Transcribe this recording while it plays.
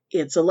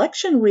It's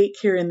election week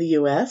here in the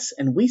US,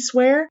 and we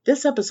swear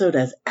this episode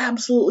has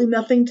absolutely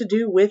nothing to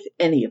do with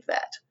any of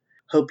that.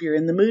 Hope you're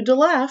in the mood to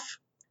laugh.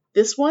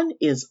 This one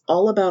is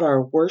all about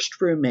our worst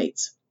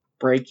roommates.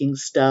 Breaking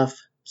stuff,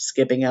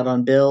 skipping out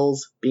on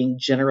bills, being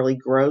generally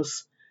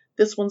gross.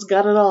 This one's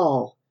got it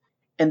all.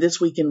 And this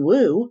week in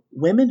Woo,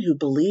 women who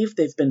believe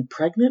they've been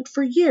pregnant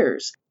for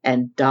years,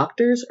 and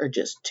doctors are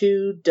just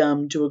too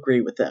dumb to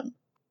agree with them.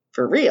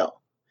 For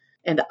real.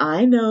 And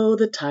I know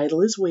the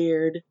title is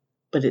weird,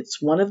 but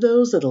it's one of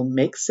those that'll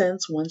make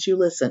sense once you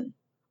listen.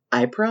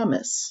 I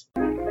promise.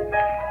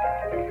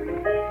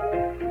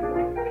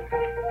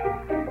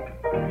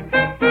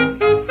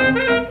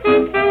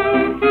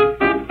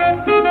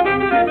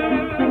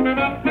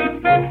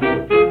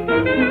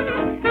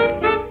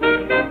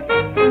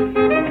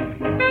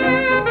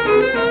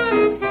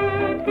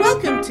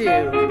 Welcome to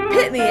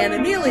Pitney and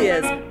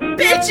Amelia's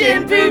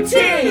Bitchin'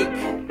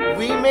 Boutique!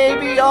 We may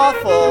be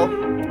awful,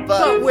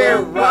 but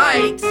we're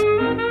right!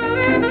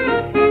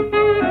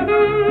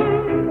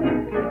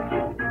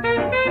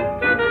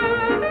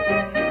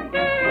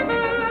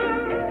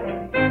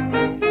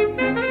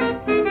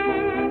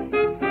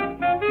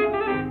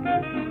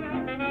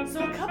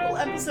 So a couple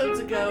episodes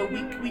ago,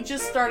 we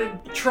just started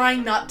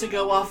trying not to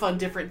go off on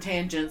different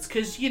tangents,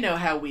 because you know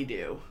how we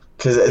do.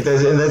 Because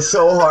that's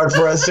so hard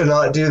for us to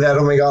not do that.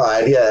 Oh my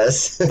god,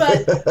 yes.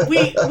 But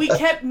we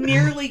kept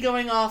nearly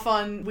going off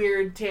on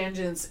weird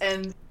tangents,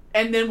 and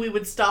then we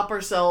would stop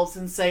ourselves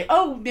and say,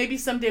 oh, maybe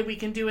someday we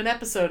can do an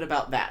episode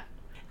about that.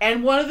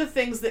 And one of the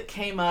things that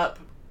came up,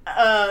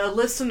 a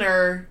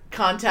listener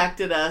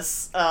contacted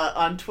us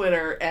on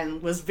Twitter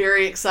and was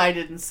very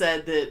excited and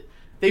said that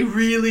they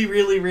really,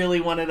 really, really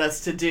wanted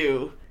us to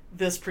do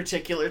this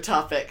particular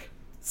topic.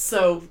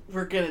 So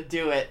we're going to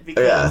do it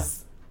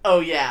because, oh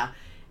yeah.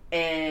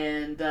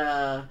 And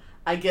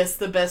I guess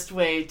the best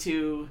way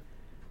to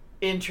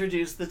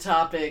introduce the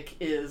topic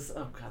is...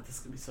 Oh, God, this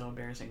is going to be so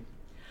embarrassing.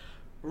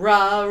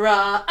 Ra,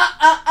 ra, ah,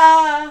 ah,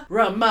 ah.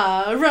 Ra,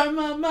 ma,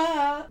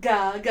 ma.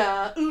 Ga,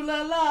 ga, ooh,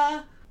 la,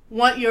 la.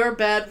 Want your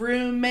bad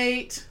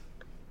roommate?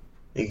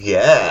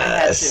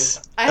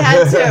 Yes. I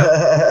had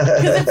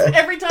to. Because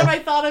every time I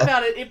thought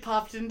about it, it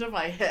popped into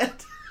my head.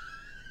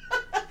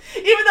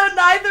 Even though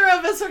neither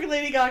of us are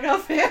Lady Gaga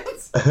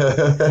fans.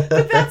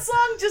 But that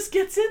song just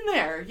gets in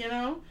there, you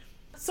know?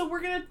 So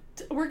we're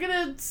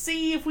gonna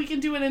see if we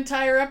can do an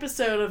entire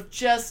episode of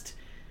just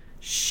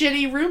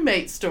shitty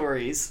roommate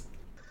stories.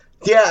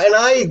 Yeah, and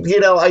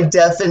I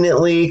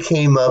definitely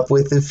came up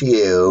with a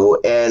few,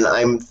 and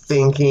I'm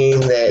thinking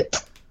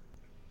that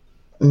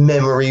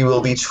memory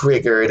will be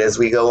triggered as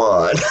we go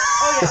on.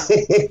 Oh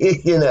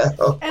yeah.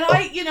 And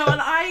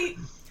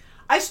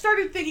I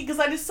started thinking, because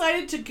I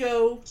decided to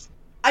go...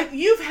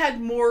 You've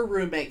had more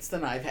roommates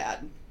than I've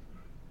had.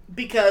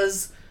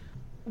 Because,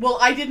 well,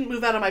 I didn't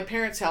move out of my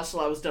parents' house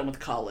till I was done with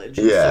college.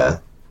 Yeah.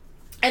 So,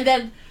 and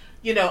then,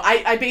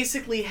 I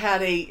basically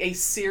had a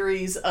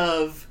series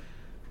of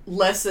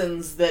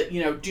lessons that,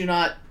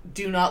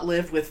 do not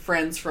live with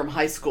friends from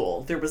high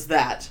school. There was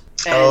that.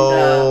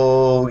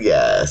 And,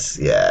 yes.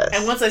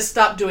 And once I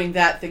stopped doing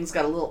that, things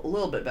got a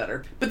little bit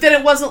better. But then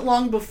it wasn't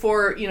long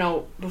before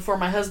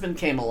my husband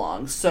came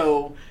along.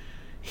 So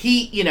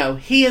he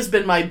has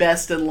been my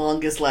best and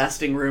longest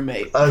lasting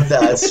roommate. Oh,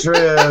 that's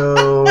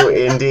true.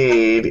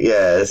 Indeed,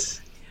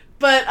 yes.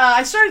 But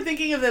I started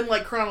thinking of them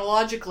like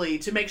chronologically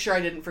to make sure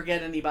I didn't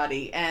forget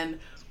anybody. And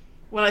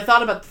when I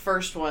thought about the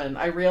first one,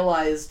 I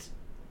realized,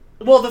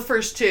 well, the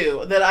first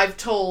two, that I've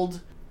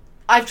told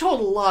a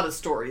lot of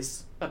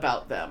stories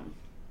about them,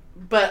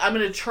 but I'm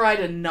going to try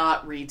to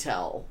not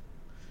retell.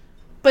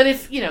 But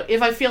if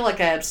I feel like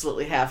I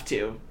absolutely have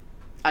to,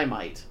 I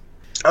might.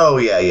 Oh,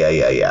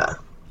 yeah.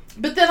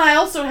 But then I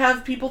also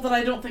have people that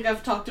I don't think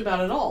I've talked about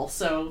at all,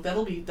 so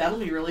that'll be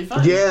really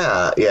fun.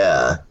 Yeah,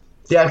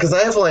 because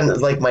I have one,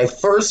 like, my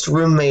first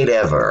roommate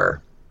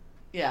ever.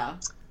 Yeah.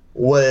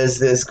 Was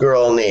this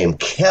girl named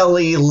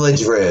Kelly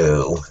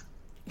LeDrew.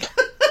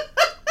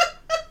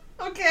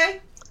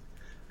 Okay.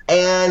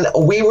 And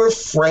we were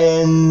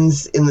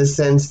friends in the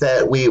sense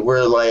that we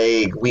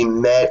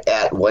met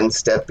at One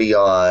Step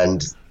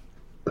Beyond,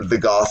 the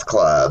goth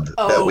club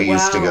that we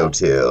used to go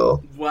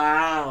to.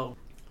 Wow.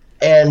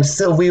 And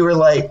so we were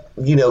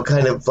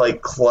kind of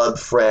like club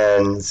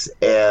friends,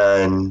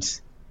 and...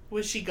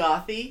 Was she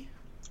gothy?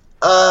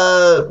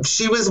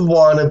 She was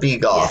wannabe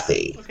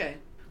gothy. Yeah. Okay.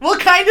 Well,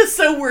 kind of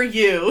so were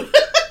you.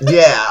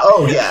 Yeah,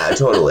 oh yeah,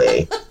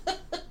 totally.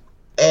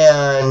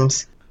 And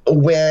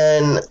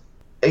when...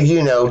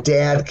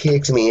 Dad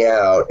kicked me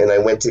out, and I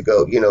went to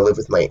go, live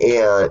with my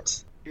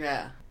aunt.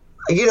 Yeah.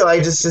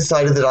 I just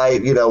decided that I,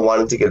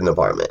 wanted to get an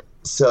apartment.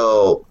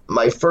 So,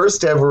 my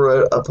first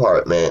ever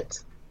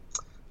apartment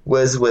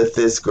was with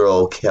this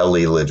girl,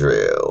 Kelly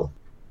LeDrew.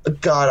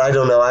 God, I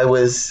don't know,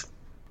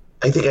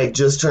 I think I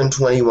just turned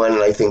 21,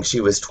 and I think she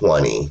was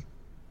 20.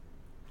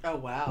 Oh,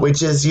 wow.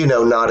 Which is,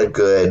 not a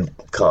good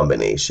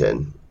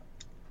combination.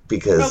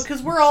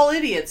 Because we're all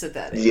idiots at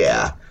that age.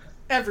 Yeah.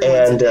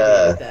 Everyone's an idiot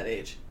at that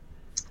age.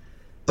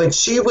 But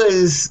she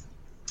was,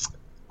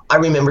 I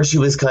remember she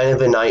was kind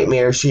of a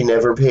nightmare. She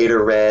never paid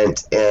her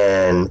rent,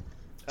 and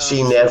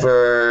she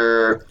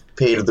never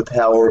paid the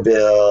power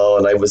bill,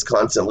 and I was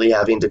constantly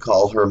having to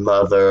call her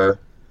mother,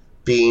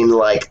 being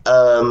like,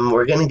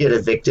 we're going to get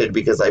evicted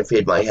because I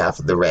paid my half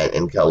of the rent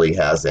and Kelly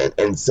hasn't.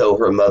 And so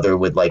her mother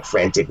would, like,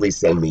 frantically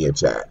send me a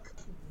check.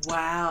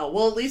 Wow.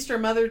 Well, at least her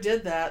mother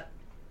did that.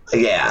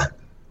 Yeah.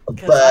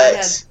 Because I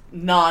had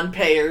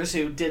non-payers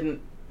who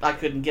I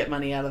couldn't get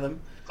money out of them.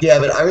 Yeah,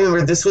 but I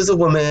remember this was a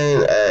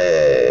woman,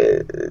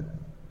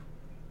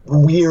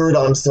 weird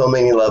on so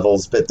many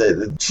levels, but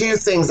the two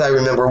things I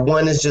remember,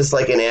 one is just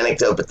like an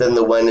anecdote, but then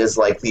the one is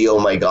like the oh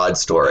my god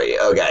story.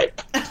 Okay.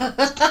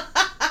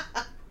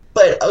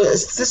 But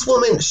this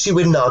woman, she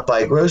would not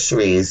buy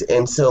groceries,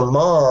 and so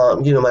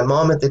Mom, my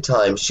mom at the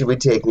time, she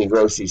would take me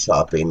grocery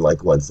shopping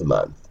like once a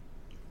month.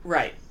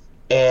 Right.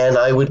 And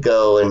I would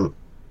go and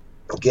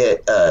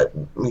get,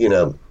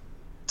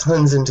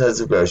 tons and tons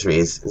of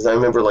groceries. And I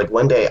remember, like,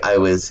 one day I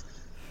was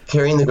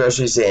carrying the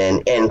groceries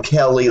in, and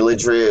Kelly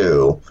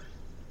LeDrew,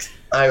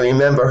 I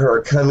remember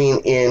her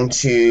coming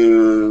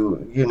into,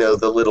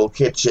 the little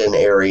kitchen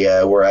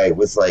area where I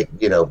was, like,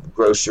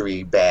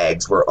 grocery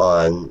bags were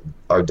on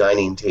our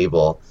dining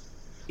table.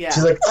 Yeah.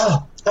 She's like,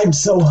 oh, I'm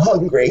so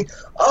hungry.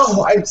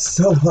 Oh, I'm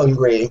so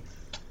hungry.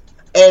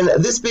 And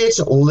this bitch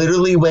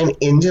literally went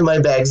into my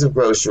bags of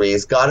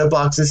groceries, got a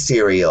box of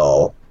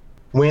cereal,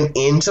 went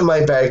into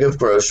my bag of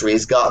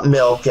groceries, got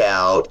milk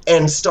out,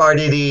 and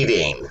started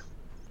eating.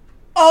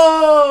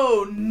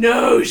 Oh,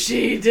 no,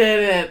 she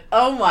didn't.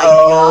 Oh, my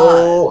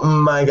Oh, God.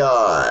 my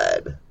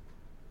God.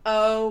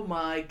 Oh,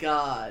 my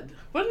God.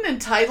 What an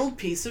entitled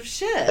piece of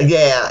shit.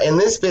 Yeah, and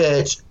this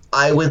bitch,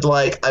 I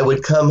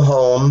would come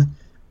home,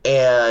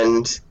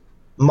 and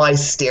my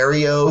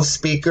stereo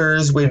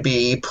speakers would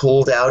be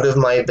pulled out of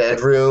my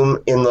bedroom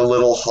in the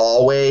little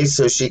hallway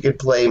so she could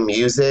play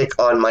music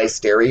on my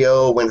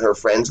stereo when her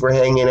friends were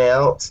hanging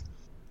out.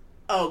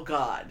 Oh,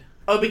 God.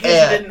 Oh, because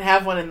you didn't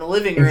have one in the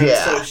living room,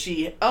 yeah.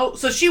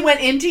 so she went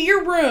into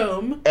your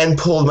room and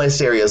pulled my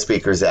stereo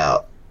speakers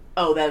out.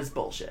 Oh, that is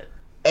bullshit.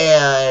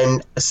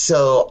 And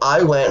so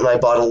I went and I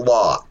bought a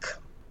lock.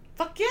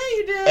 Fuck yeah,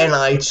 you did. And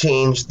I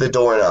changed the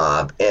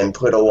doorknob and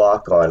put a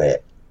lock on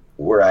it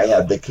where I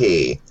had the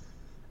key.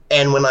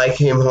 And when I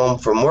came home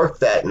from work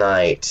that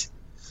night,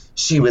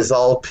 she was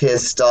all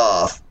pissed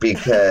off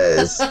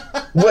because,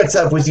 what's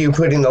up with you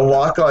putting the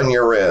lock on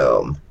your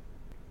room?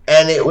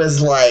 And it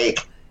was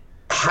like,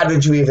 how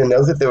did you even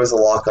know that there was a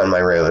lock on my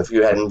room if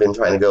you hadn't been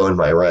trying to go in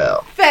my room?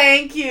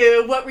 Thank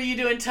you. What were you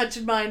doing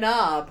touching my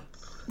knob?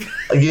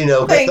 But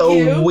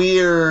the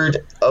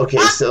weird... Okay,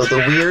 so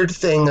the weird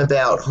thing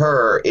about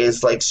her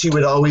is, like, she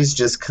would always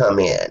just come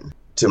in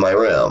to my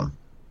room.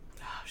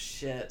 Oh,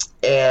 shit.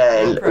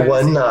 And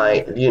one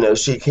night,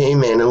 she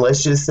came in, and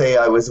let's just say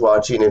I was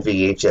watching a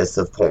VHS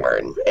of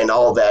porn, and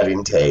all that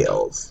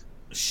entails.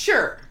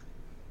 Sure.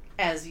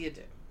 As you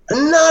do.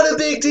 Not a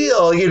big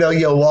deal.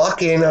 You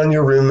walk in on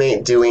your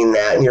roommate doing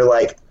that, and you're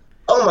like,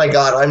 oh my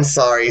God, I'm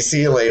sorry,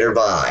 see you later,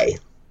 bye.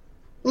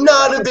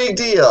 Not a big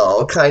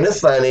deal. Kind of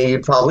funny.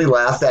 You'd probably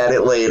laugh at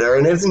it later,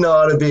 and it's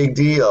not a big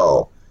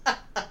deal.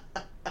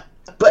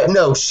 But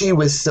no, she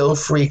was so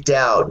freaked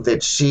out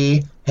that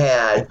she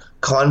had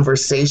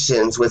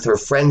conversations with her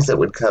friends that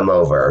would come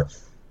over.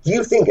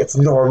 You think it's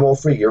normal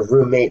for your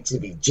roommate to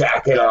be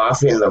jacking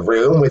off in the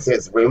room with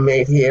his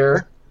roommate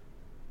here?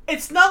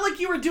 It's not like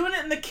you were doing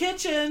it in the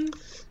kitchen.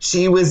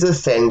 She was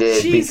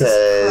offended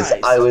because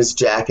Christ. I was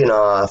jacking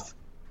off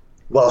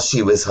while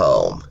she was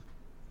home.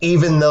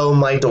 Even though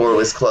my door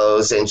was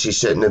closed and she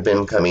shouldn't have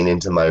been coming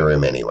into my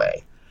room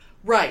anyway.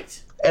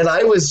 Right. And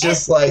I was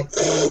just like,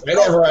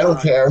 whatever, I don't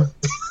care.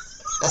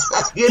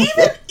 Even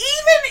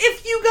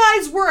if you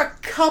guys were a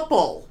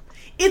couple,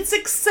 it's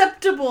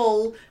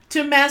acceptable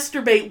to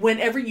masturbate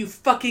whenever you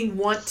fucking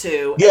want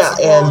to. Yeah,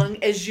 as long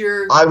as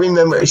you're... I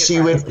remember she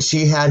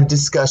had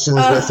discussions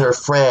with her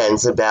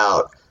friends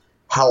about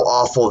how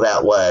awful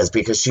that was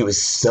because she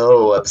was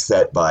so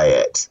upset by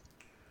it.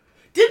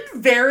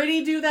 Didn't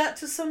Verity do that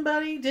to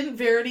somebody? Didn't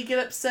Verity get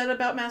upset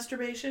about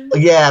masturbation?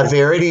 Yeah,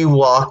 Verity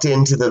walked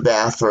into the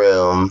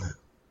bathroom.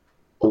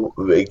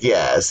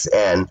 Yes,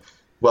 and,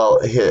 well,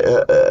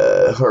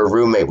 her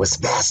roommate was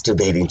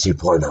masturbating to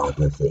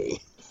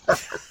pornography.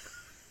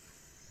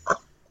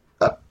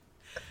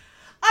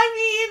 I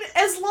mean,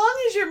 as long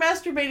as you're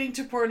masturbating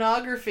to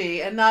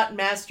pornography and not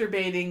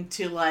masturbating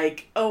to,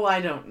 like,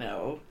 I don't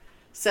know,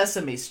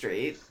 Sesame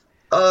Street.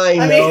 I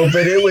know,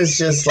 but it was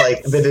just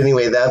like, but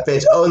anyway, that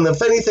bitch. Oh, and the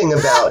funny thing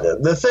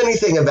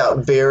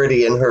about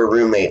Verity and her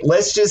roommate,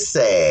 let's just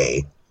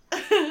say,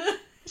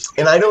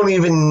 and I don't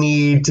even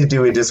need to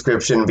do a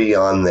description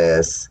beyond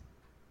this,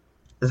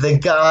 the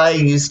guy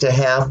used to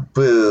have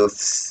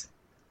booths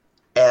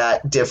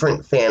at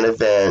different fan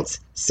events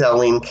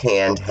selling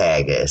canned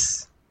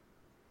haggis.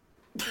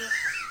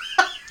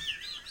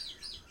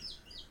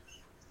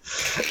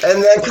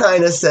 And that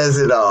kind of says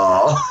it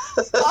all.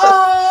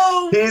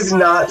 Oh, He's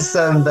not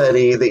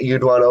somebody that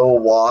you'd want to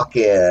walk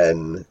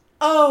in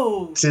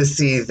to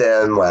see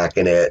them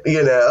whacking it,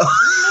 No,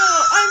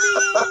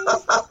 I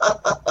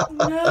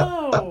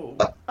No.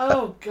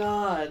 Oh,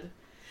 God.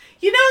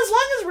 You know, as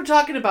long as we're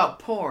talking about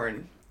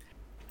porn,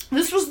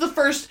 this was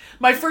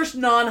my first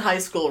non-high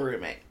school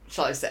roommate,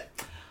 shall I say.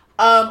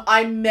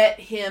 I met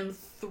him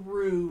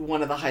through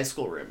one of the high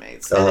school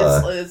roommates.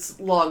 And it's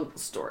a long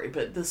story,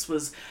 but this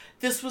was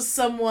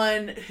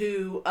someone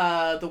who,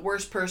 the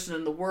worst person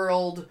in the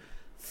world,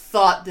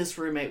 thought this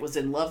roommate was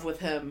in love with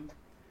him.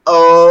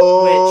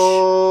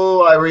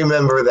 Oh, I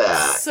remember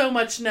that. So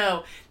much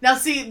no. Now,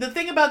 see, the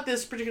thing about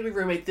this particular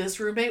roommate, this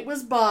roommate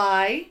was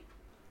bi,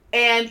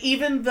 and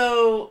even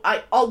though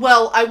I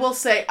will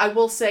say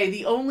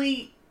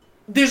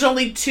there's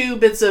only 2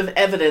 bits of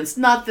evidence.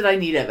 Not that I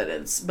need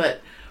evidence,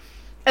 but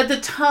at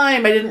the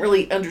time I didn't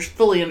really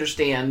fully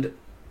understand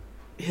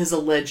his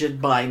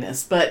alleged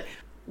bi-ness. But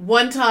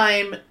one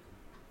time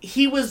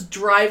he was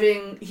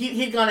driving.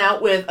 He'd gone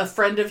out with a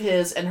friend of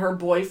his and her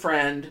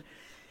boyfriend.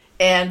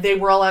 And they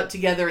were all out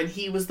together, and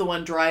he was the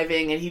one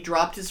driving, and he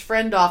dropped his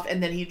friend off,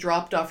 and then he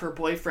dropped off her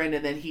boyfriend,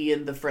 and then he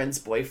and the friend's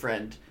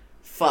boyfriend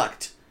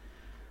fucked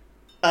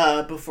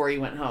before he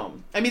went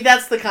home. I mean,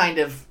 that's the kind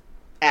of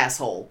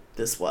asshole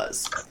this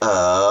was.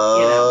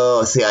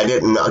 Oh, see, I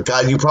didn't know.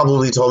 God, you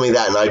probably told me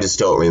that, and I just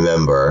don't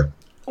remember.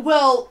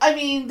 Well, I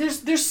mean,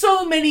 there's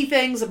so many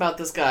things about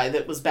this guy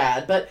that was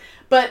bad, but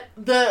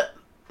the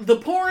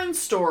porn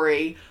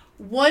story,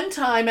 one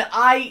time, and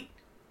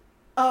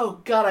oh,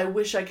 God, I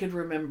wish I could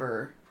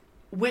remember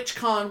which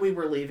con we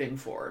were leaving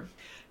for.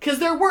 Because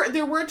there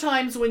were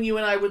times when you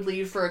and I would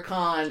leave for a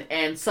con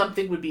and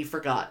something would be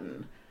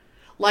forgotten.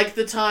 Like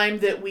the time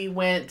that we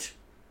went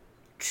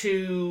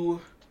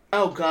to...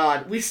 Oh,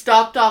 God. We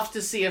stopped off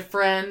to see a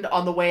friend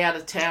on the way out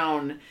of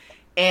town,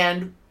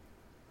 and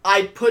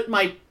I put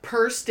my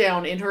purse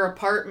down in her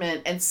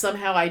apartment, and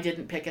somehow I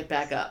didn't pick it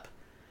back up.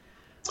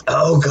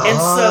 Oh,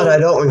 God, I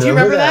don't remember, do you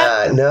remember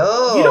that?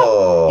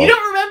 No. You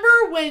don't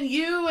remember when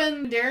you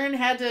and Darren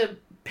had to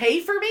pay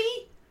for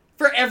me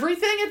for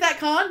everything at that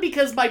con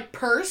because my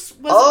purse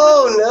was...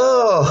 Oh,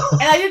 no.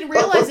 And I didn't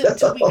realize it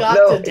until we got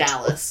to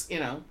Dallas, you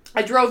know.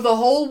 I drove the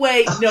whole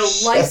way, no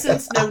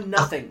license, no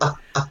nothing.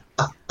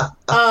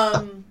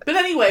 But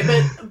anyway,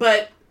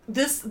 but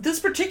this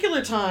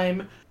particular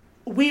time,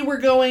 we were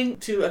going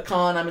to a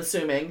con, I'm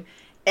assuming,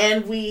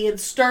 and we had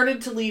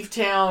started to leave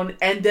town,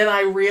 and then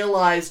I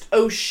realized,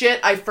 oh shit,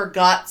 I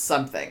forgot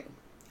something.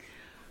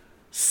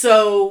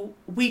 So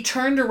we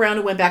turned around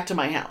and went back to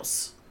my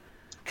house.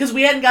 Because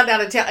we hadn't gotten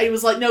out of town. It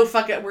was like, no,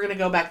 fuck it, we're going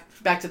to go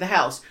back to the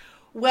house.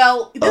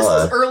 Well, this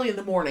was early in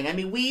the morning. I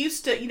mean, we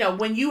used to, you know,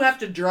 when you have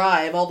to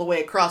drive all the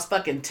way across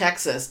fucking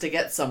Texas to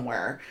get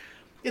somewhere,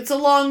 it's a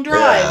long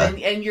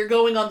drive, and you're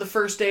going on the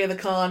first day of the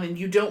con, and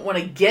you don't want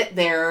to get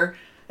there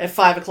at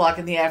 5 o'clock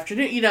in the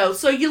afternoon, you know,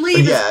 so you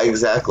leave. Yeah,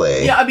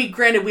 exactly. Yeah, I mean,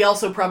 granted, we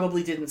also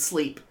probably didn't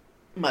sleep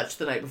much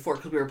the night before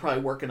because we were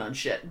probably working on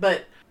shit.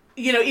 But,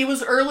 you know, it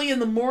was early in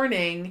the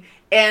morning,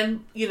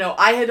 and, you know,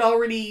 I had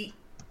already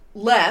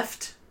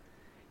left.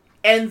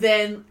 And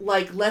then,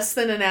 like, less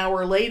than an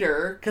hour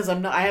later, because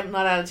I'm not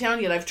out of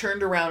town yet, I've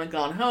turned around and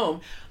gone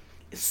home.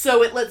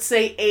 So at, let's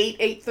say,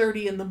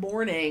 8:30 in the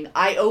morning,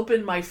 I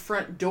opened my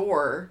front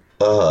door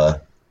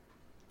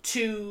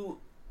to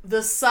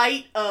the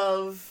sight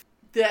of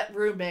that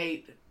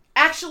roommate.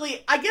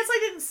 Actually, I guess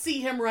I didn't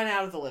see him run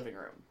out of the living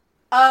room.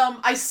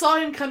 I saw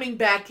him coming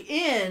back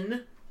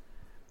in,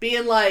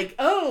 being like,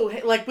 oh,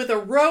 like with a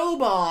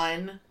robe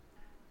on.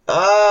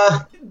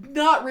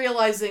 Not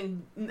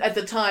realizing at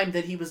the time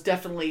that he was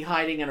definitely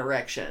hiding an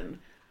erection.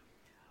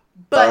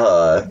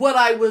 But what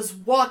I was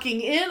walking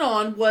in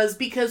on was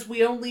because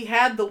we only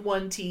had the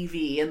one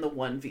TV and the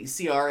one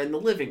VCR in the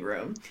living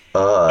room.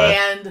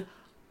 And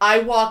I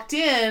walked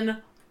in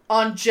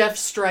on Jeff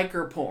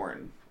Stryker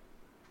porn.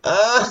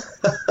 And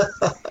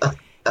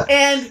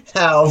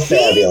how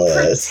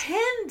fabulous. He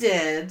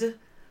pretended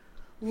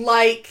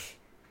like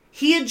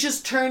he had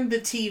just turned the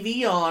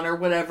TV on or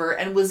whatever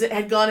and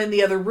had gone in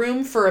the other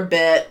room for a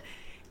bit,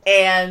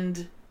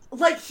 and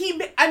like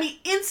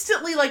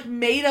instantly like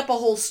made up a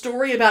whole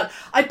story about,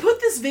 I put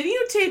this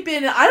videotape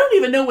in and I don't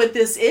even know what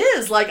this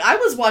is. Like, I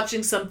was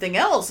watching something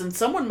else and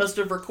someone must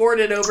have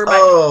recorded over my...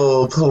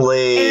 Oh,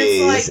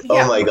 please. Like,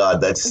 yeah, oh my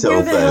God, that's so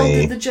funny. Where the hell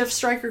did the Jeff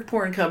Stryker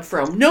porn come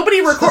from?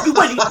 Nobody recorded...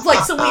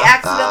 like, so we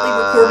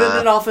accidentally recorded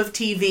it off of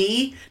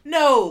TV?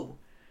 No.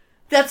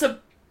 That's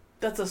a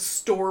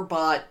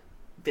store-bought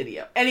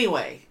video.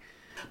 Anyway.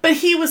 But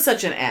he was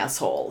such an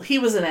asshole. He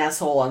was an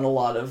asshole on a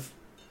lot of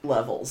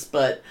levels,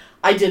 but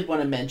I did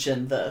want to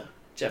mention the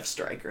Jeff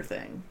Stryker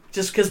thing,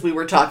 just because we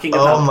were talking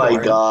about Oh my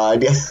porn.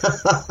 God.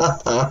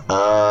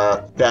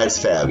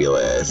 That's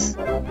fabulous.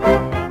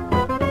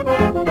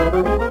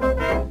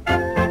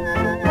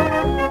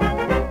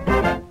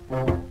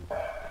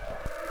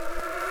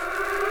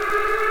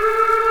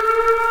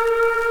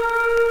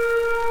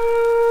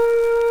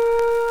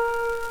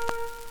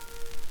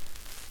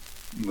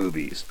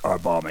 Movies are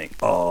bombing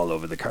all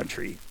over the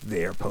country.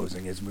 They are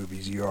posing as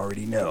movies you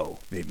already know.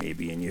 They may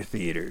be in your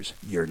theaters,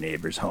 your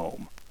neighbor's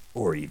home,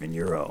 or even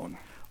your own.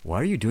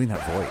 Why are you doing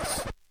that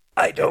voice?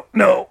 I don't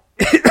know.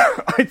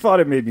 I thought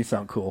it made me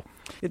sound cool.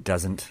 It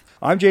doesn't.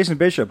 I'm Jason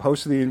Bishop,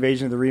 host of the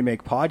Invasion of the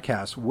Remake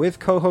podcast, with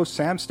co-hosts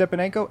Sam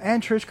Stepanenko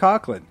and Trish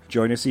Coughlin.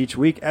 Join us each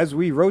week as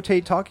we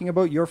rotate talking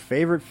about your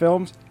favorite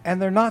films and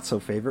their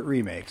not-so-favorite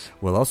remakes.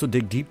 We'll also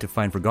dig deep to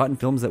find forgotten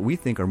films that we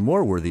think are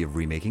more worthy of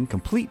remaking,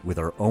 complete with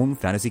our own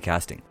fantasy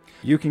casting.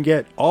 You can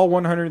get all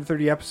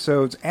 130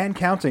 episodes and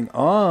counting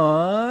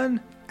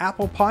on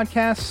Apple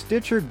Podcasts,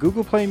 Stitcher,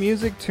 Google Play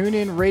Music,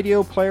 TuneIn,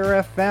 Radio,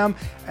 Player FM,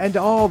 and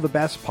all the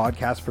best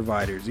podcast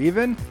providers,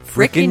 even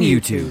Frickin'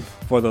 YouTube.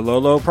 For the low,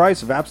 low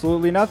price of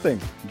absolutely nothing.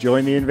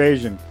 Join the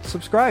invasion.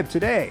 Subscribe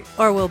today.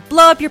 Or we'll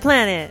blow up your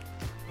planet.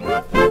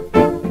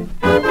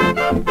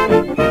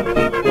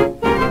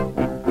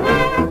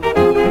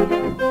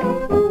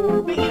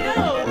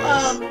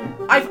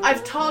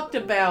 I've talked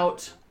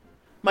about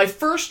my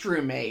first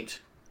roommate.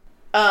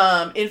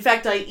 In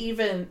fact, I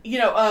even,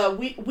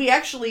 we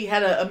actually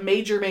had a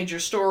major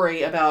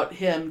story about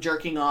him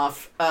jerking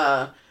off,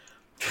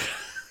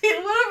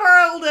 in one of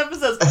our old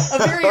episodes, a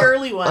very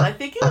early one. I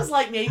think it was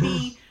like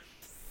maybe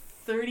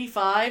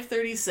 35,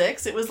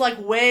 36. It was like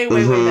way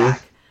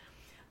back.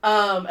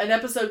 An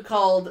episode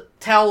called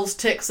Towels,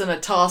 Ticks, and a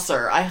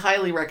Tosser. I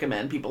highly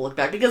recommend people look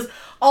back, because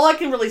all I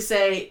can really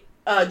say,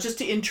 just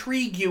to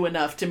intrigue you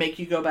enough to make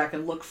you go back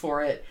and look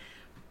for it,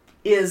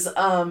 is,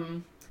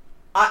 I'll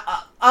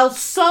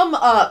sum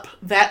up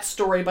that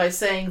story by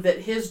saying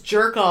that his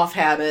jerk-off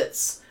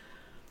habits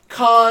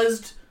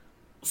caused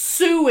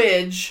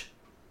sewage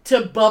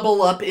to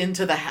bubble up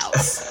into the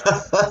house.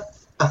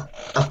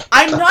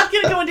 I'm not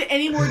going to go into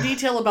any more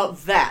detail about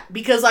that,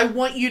 because I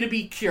want you to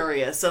be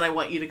curious, and I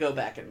want you to go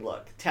back and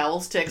look.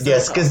 Towels, Ticks,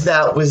 Yes, because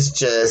that was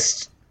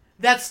just...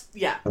 That's,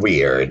 yeah.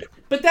 Weird.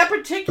 But that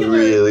particular...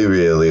 Really,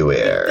 really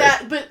weird.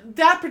 But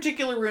that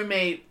particular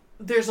roommate,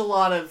 there's a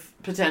lot of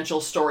potential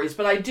stories,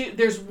 but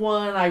there's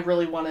one I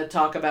really want to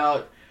talk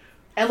about.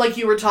 And like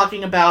you were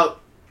talking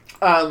about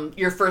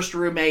your first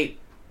roommate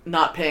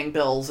not paying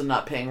bills and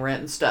not paying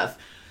rent and stuff.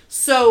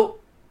 So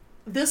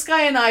this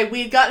guy and I,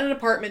 we had gotten an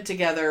apartment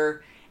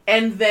together,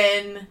 and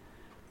then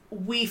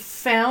we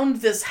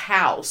found this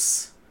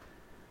house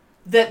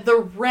that the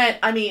rent,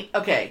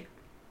 okay,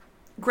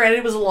 granted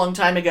it was a long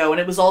time ago, and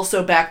it was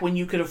also back when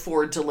you could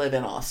afford to live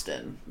in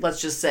Austin,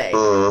 let's just say.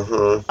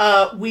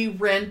 We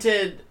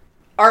rented...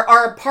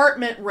 Our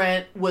apartment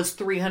rent was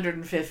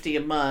 $350 a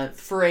month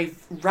for a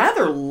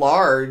rather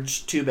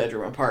large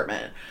 2-bedroom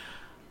apartment.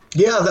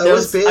 Yeah, that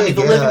was big.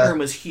 The living room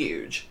was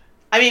huge.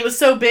 It was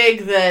so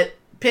big that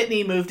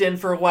Pitney moved in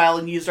for a while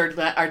and used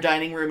our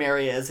dining room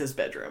area as his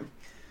bedroom.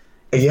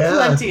 Yeah,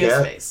 plenty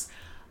of space.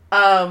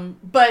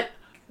 But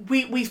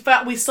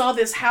we saw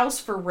this house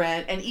for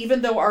rent, and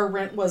even though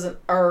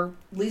our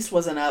lease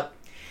wasn't up,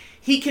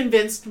 he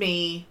convinced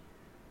me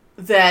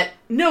that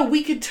no,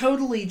 we could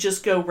totally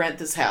just go rent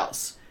this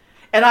house,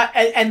 and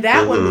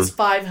that one was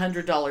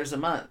 $500 a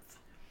month,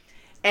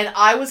 and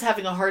I was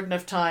having a hard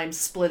enough time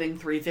splitting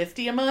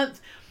 $350 a month,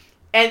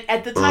 and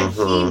at the time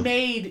he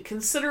made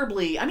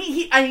considerably.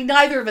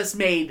 Neither of us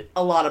made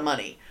a lot of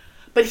money,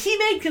 but he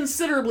made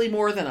considerably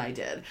more than I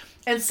did,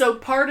 and so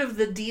part of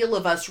the deal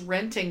of us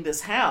renting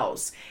this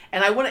house,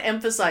 and I want to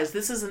emphasize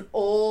this is an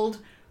old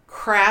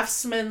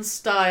craftsman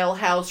style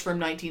house from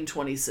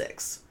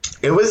 1926.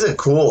 It was a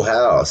cool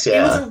house, yeah.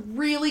 It was a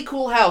really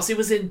cool house. It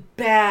was in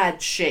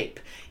bad shape.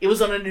 It was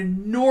on an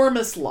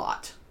enormous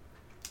lot.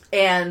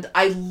 And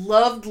I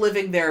loved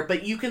living there,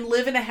 but you can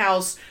live in a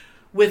house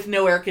with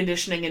no air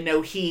conditioning and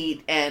no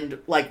heat and,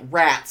 like,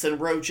 rats and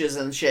roaches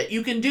and shit.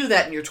 You can do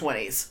that in your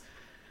 20s.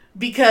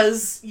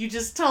 Because you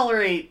just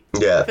tolerate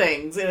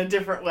things in a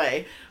different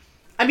way.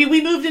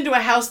 We moved into a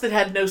house that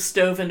had no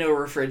stove and no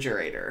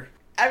refrigerator.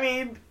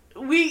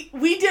 We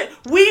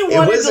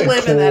wanted to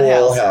live in that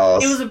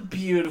house. It was a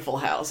beautiful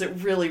house. It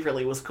really,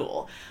 really was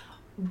cool.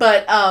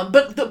 But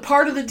the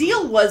part of the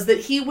deal was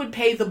that he would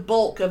pay the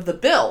bulk of the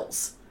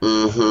bills.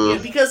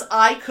 Because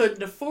I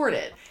couldn't afford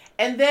it.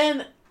 And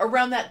then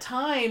around that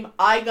time,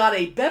 I got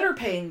a better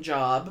paying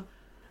job,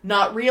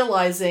 not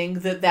realizing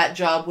that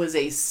job was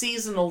a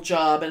seasonal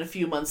job, and a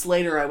few months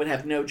later I would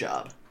have no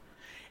job.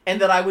 And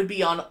that I would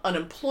be on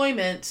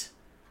unemployment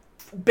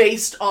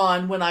based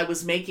on when I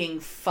was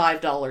making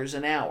 $5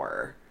 an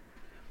hour.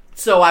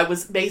 So I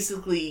was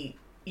basically,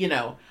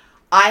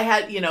 I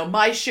had,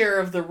 my share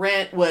of the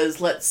rent was,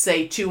 let's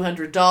say,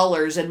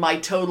 $200, and my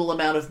total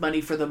amount of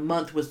money for the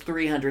month was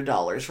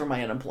 $300 for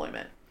my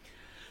unemployment.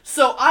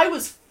 So I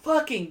was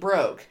fucking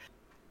broke.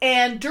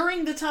 And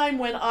during the time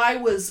when I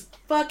was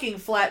fucking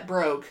flat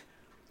broke,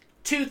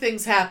 2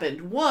 things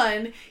happened.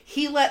 One,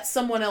 he let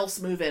someone else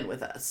move in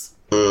with us.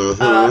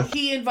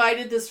 He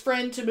invited this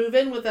friend to move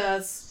in with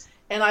us,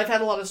 and I've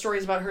had a lot of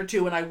stories about her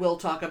too, and I will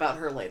talk about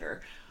her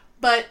later.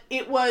 But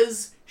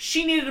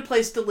she needed a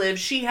place to live.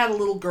 She had a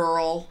little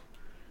girl.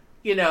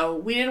 We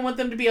didn't want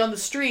them to be on the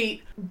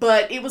street,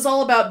 but it was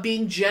all about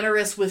being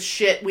generous with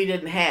shit we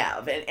didn't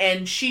have.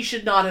 And she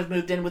should not have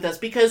moved in with us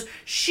because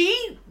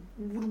she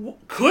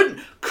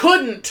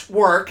couldn't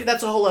work.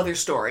 That's a whole other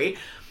story.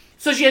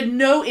 So she had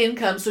no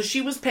income, so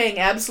she was paying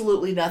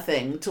absolutely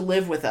nothing to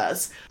live with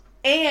us.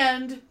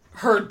 And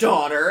her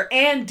daughter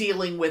and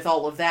dealing with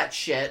all of that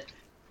shit.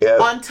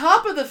 Yep. On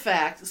top of the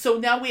fact, so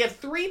now we have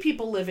 3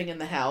 people living in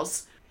the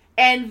house,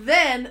 and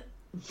then,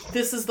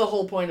 this is the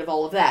whole point of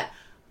all of that,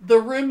 the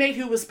roommate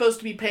who was supposed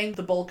to be paying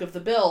the bulk of the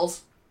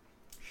bills,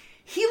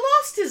 he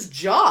lost his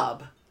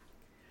job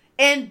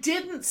and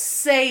didn't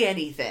say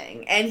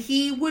anything, and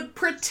he would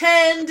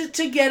pretend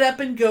to get up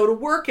and go to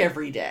work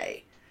every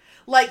day.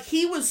 Like,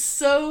 he was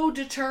so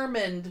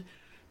determined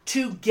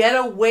to get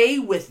away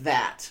with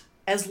that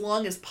as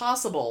long as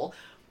possible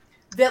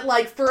that,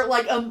 like, for,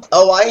 like,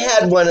 Oh, I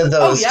had one of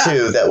those, yeah.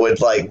 too, that would,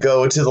 like,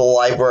 go to the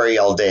library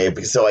all day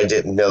because so I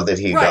didn't know that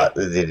he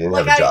didn't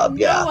have a job.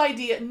 I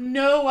had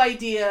no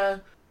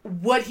idea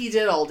what he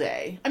did all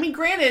day. I mean,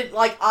 granted,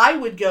 like, I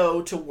would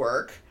go to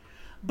work,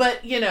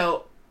 but, you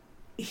know,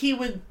 he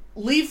would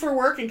leave for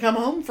work and come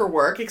home for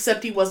work,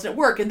 except he wasn't at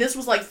work. And this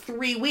was, like,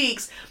 3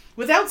 weeks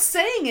without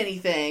saying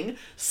anything.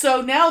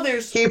 So now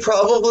there's... He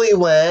probably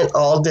went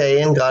all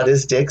day and got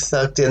his dick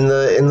sucked in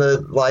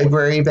the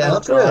library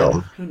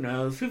bathroom. Who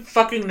knows? Who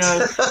fucking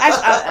knows?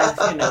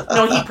 Who knows?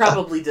 No, he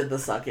probably did the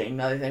sucking,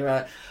 now that I think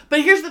about it.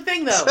 But here's the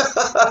thing, though.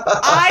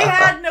 I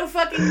had no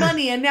fucking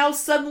money, and now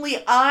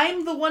suddenly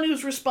I'm the one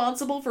who's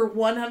responsible for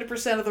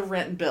 100% of the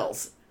rent and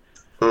bills.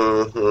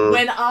 Mm-hmm.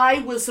 When I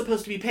was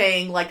supposed to be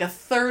paying like a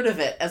third of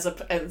it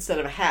instead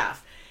of a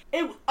half.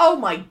 Oh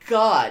my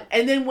God.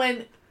 And then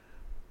when...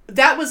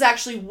 That was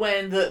actually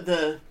when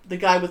the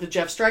guy with the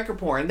Jeff Stryker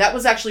porn, that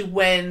was actually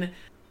when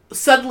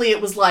suddenly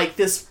it was like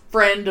this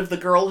friend of the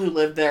girl who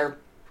lived there,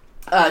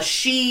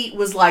 she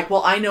was like,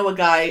 well, I know a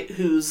guy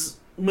who's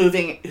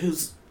moving,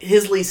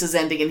 his lease is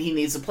ending and he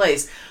needs a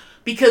place.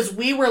 Because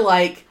we were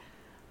like,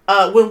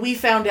 when we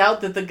found out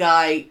that the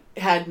guy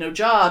had no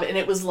job, and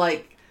it was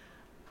like,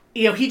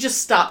 you know, he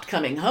just stopped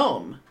coming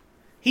home.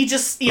 He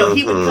just, you know,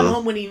 he would come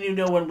home when he knew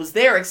no one was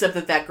there, except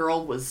that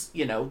girl was,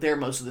 you know, there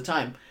most of the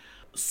time.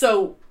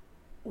 So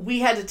we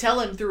had to tell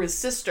him through his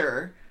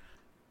sister,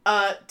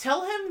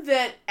 tell him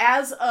that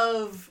as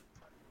of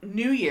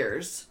New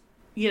Year's,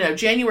 you know,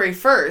 January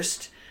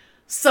 1st,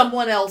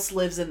 someone else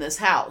lives in this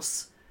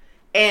house.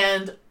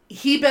 And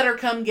he better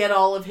come get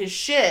all of his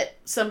shit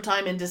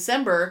sometime in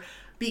December,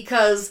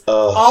 because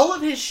all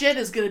of his shit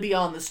is going to be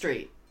on the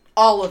street.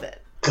 All of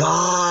it.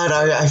 God,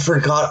 I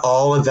forgot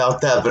all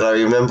about that, but I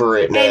remember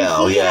it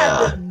now. And he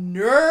yeah. had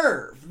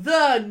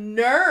the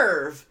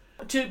nerve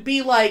to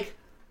be like,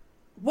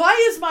 why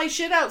is my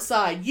shit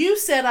outside? You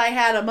said I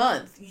had a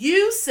month.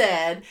 You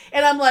said,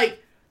 and I'm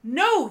like,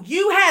 no,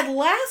 you had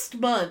last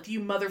month, you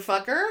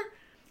motherfucker.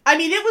 I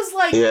mean, it was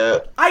like, yeah.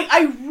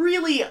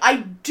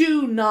 I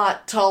do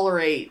not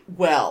tolerate,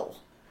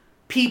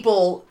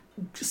 people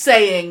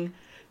saying,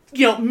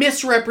 you know,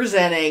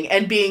 misrepresenting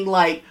and being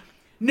like,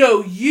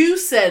 no, you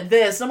said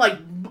this. And I'm like,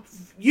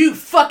 you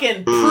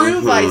fucking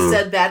prove I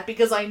said that,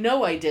 because I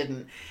know I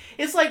didn't.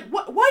 It's like,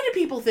 why do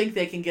people think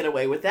they can get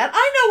away with that?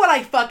 I know what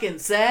I fucking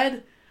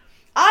said.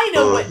 I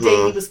know what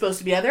day he was supposed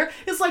to be out there.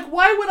 It's like,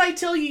 why would I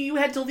tell you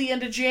had till the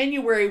end of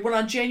January when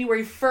on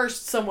January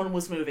 1st someone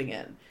was moving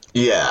in?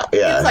 Yeah,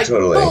 It's like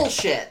totally.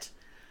 bullshit.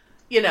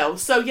 You know,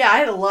 so yeah, I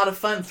had a lot of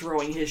fun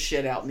throwing his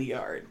shit out in the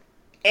yard.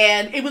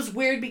 And it was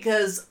weird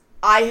because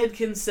I had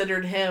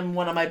considered him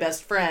one of my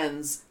best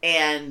friends,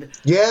 and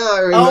yeah, I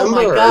remember. Oh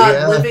my God,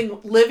 yeah.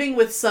 living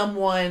with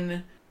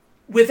someone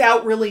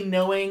without really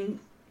knowing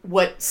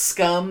what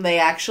scum they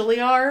actually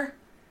are.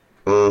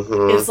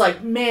 Mm-hmm. It's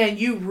like, man,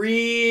 you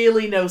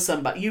really know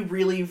somebody. You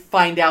really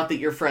find out that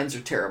your friends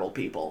are terrible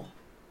people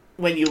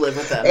when you live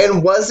with them.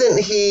 And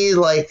wasn't he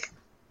like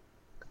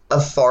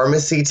a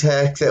pharmacy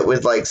tech that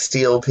would like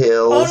steal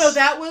pills? Oh no,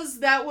 that was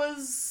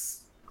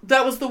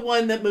the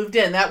one that moved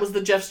in. That was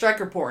the Jeff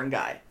Stryker porn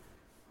guy.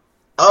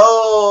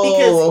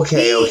 Oh,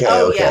 okay.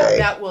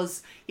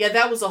 Yeah,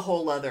 that was a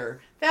whole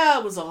other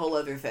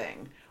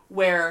thing,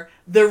 where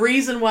the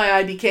reason why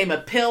I became a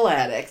pill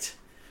addict,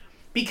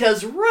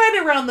 because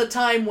right around the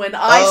time when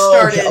I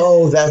started,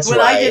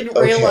 I didn't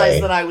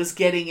realize that I was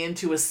getting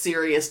into a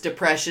serious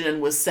depression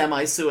and was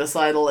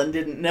semi-suicidal and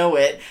didn't know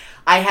it,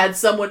 I had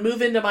someone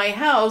move into my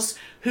house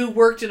who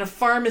worked in a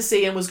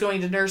pharmacy and was going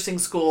to nursing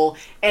school,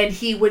 and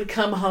he would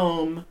come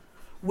home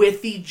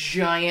with the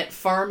giant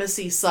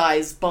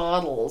pharmacy-sized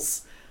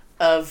bottles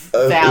of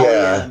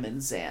Valium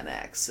and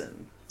Xanax.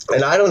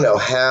 And I don't know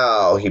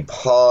how he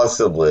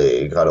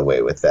possibly got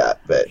away with that,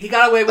 but he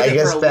got away with it for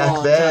a long time. I guess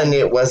back then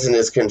it wasn't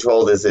as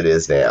controlled as it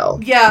is now.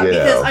 Yeah,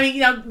 because, I mean,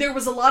 you know, there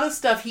was a lot of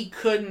stuff he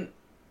couldn't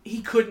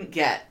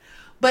get.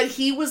 But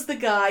he was the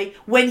guy,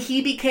 when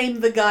he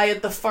became the guy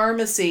at the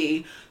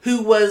pharmacy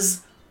who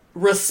was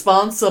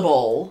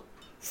responsible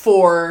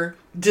for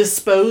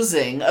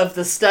disposing of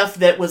the stuff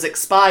that was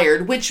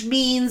expired, which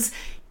means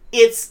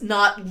it's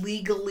not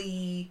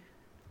legally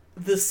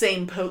the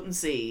same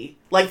potency.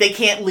 Like, they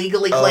can't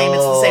legally claim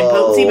it's the same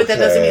potency, but that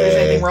doesn't mean there's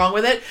anything wrong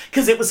with it,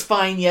 because it was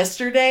fine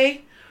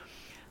yesterday.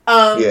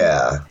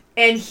 Yeah.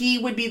 And he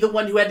would be the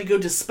one who had to go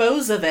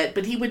dispose of it,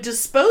 but he would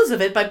dispose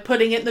of it by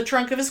putting it in the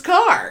trunk of his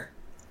car.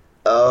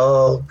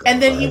 Oh, God.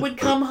 And then he would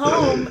come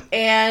home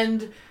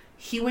and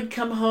he would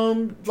come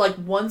home like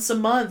once a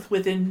month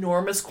with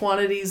enormous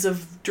quantities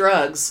of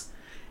drugs.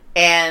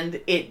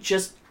 And it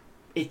just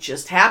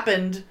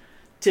happened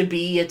to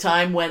be a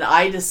time when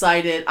I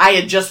decided I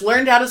had just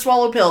learned how to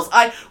swallow pills.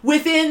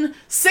 Within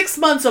 6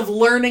 months of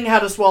learning how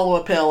to swallow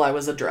a pill, I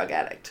was a drug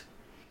addict.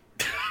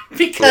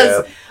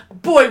 Because,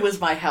 boy,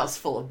 was my house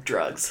full of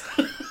drugs.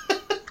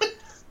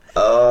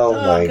 Oh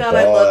my God.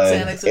 I love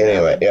Xanax.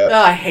 Anyway, yeah.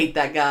 Oh, I hate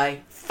that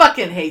guy.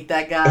 Fucking hate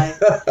that guy.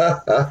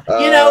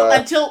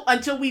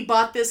 Until we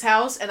bought this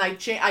house and I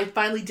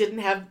finally didn't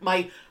have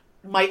I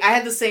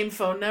had the same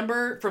phone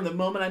number from the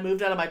moment I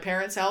moved out of my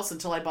parents' house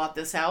until I bought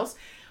this house.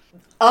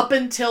 Up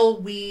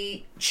until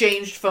we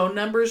changed phone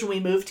numbers when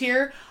we moved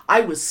here, I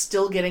was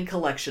still getting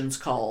collections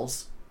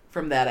calls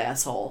from that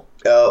asshole.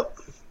 Oh.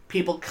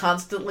 People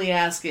constantly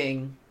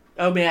asking,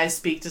 "Oh, may I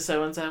speak to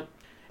so-and-so?"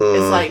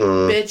 It's like,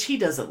 bitch, he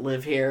doesn't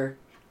live here.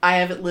 I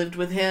haven't lived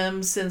with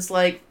him since,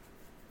 like,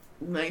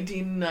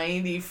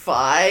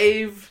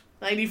 1995,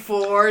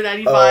 94,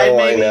 95,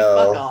 maybe.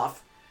 Fuck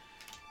off.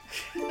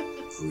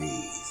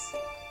 Breathe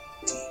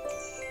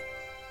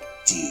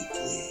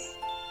deeply.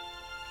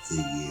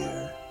 The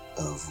year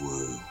of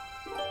Wu.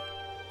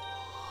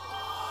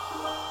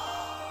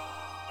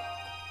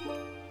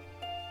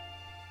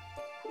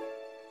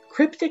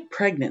 Cryptic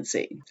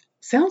pregnancy.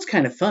 Sounds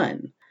kind of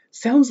fun.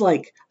 Sounds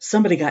like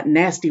somebody got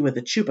nasty with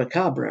a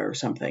chupacabra or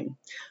something.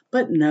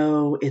 But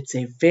no, it's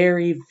a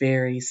very,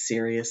 very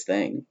serious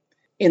thing.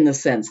 In the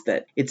sense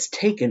that it's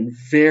taken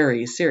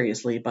very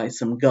seriously by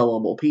some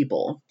gullible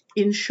people.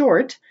 In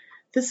short,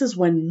 this is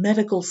when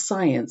medical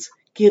science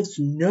gives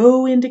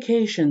no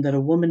indication that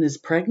a woman is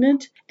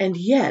pregnant, and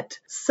yet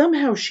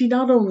somehow she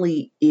not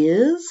only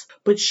is,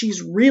 but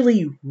she's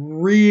really,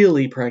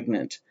 really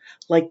pregnant.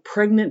 Like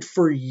pregnant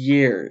for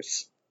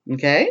years.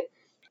 Okay?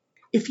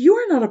 If you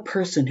are not a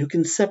person who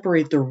can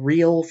separate the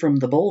real from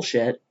the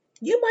bullshit,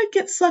 you might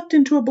get sucked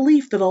into a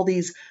belief that all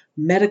these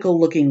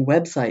medical-looking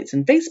websites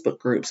and Facebook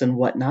groups and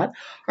whatnot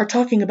are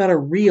talking about a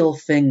real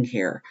thing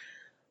here.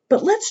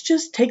 But let's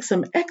just take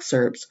some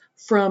excerpts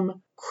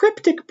from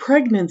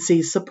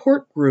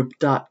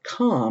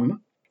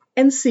crypticpregnancy-supportgroup.com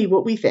and see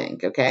what we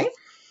think, okay?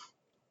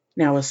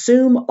 Now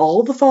assume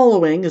all the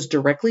following is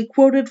directly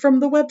quoted from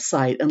the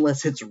website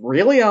unless it's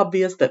really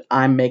obvious that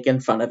I'm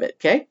making fun of it,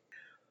 okay?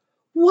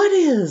 What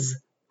is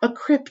a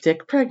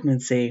cryptic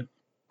pregnancy?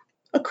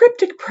 A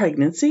cryptic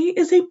pregnancy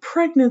is a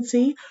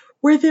pregnancy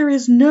where there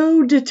is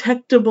no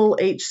detectable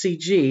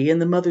HCG in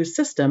the mother's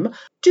system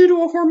due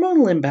to a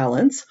hormonal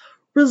imbalance,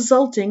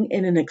 resulting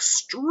in an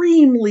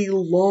extremely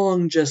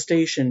long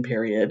gestation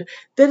period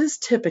that is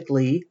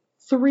typically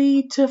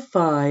 3 to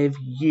 5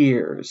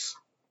 years.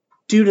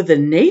 Due to the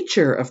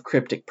nature of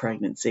cryptic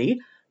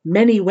pregnancy,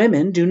 many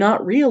women do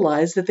not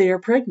realize that they are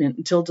pregnant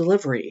until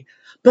delivery,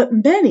 but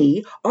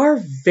many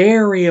are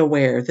very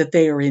aware that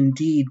they are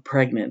indeed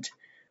pregnant.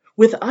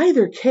 With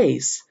either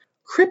case,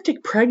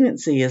 cryptic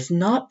pregnancy is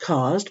not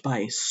caused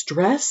by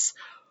stress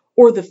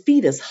or the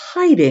fetus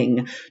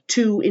hiding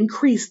to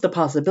increase the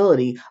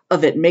possibility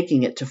of it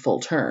making it to full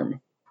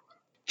term.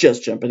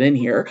 Just jumping in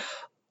here,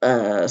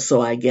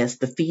 so I guess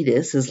the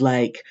fetus is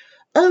like,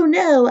 "Oh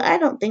no, I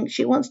don't think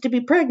she wants to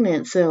be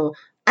pregnant, so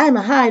I'm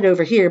a hide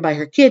over here by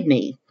her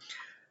kidney."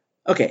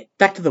 Okay,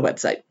 back to the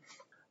website.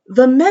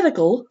 The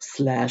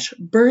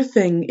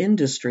medical/birthing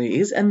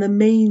industries and the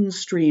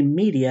mainstream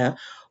media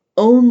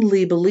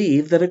only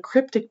believe that a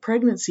cryptic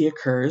pregnancy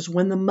occurs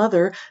when the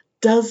mother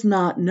does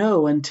not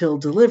know until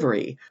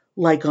delivery,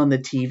 like on the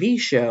TV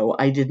show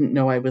I Didn't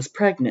Know I Was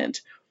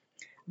Pregnant.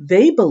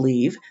 They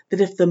believe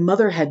that if the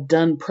mother had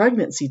done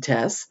pregnancy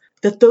tests,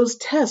 that those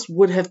tests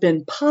would have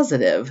been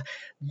positive.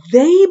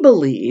 They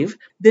believe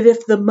that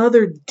if the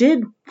mother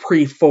did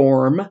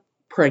preform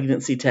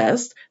pregnancy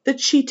tests, that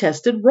she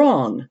tested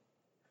wrong.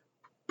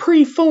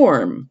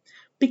 Preform.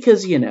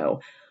 Because,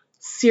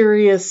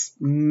 serious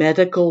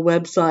medical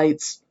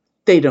websites,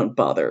 they don't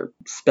bother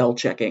spell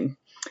checking.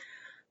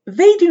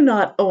 They do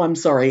not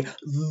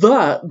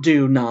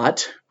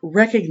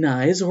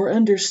recognize or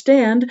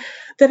understand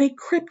that a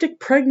cryptic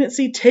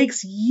pregnancy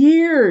takes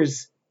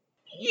years.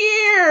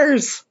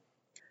 Years!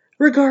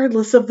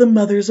 Regardless of the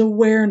mother's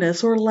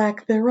awareness or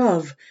lack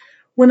thereof.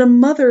 When a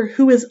mother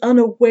who is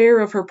unaware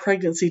of her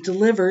pregnancy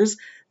delivers,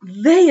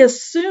 they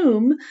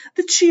assume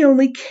that she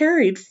only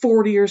carried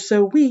 40 or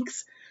so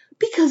weeks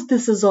because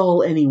this is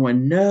all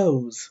anyone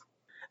knows.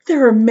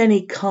 There are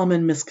many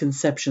common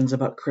misconceptions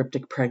about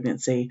cryptic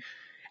pregnancy,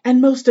 and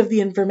most of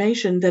the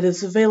information that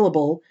is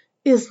available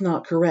is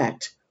not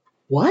correct.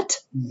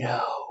 What?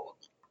 No.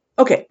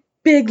 Okay,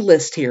 big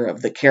list here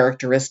of the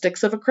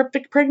characteristics of a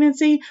cryptic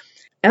pregnancy,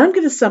 and I'm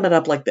going to sum it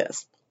up like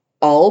this.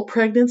 All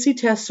pregnancy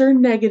tests are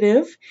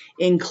negative,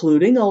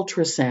 including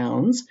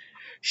ultrasounds.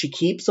 She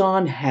keeps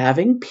on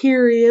having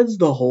periods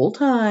the whole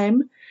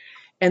time,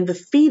 and the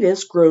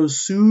fetus grows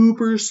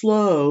super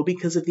slow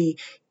because of the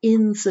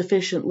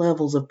insufficient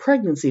levels of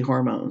pregnancy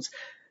hormones.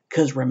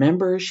 Because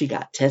remember, she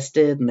got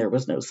tested and there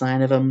was no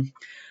sign of them.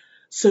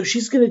 So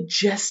she's going to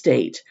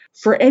gestate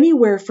for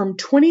anywhere from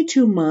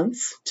 22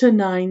 months to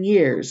 9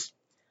 years.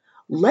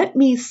 Let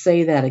me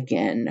say that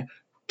again.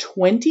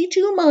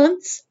 22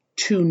 months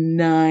to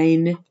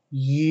 9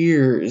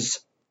 years.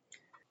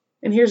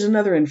 And here's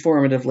another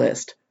informative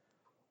list.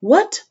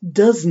 What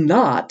does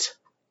not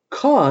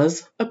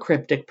cause a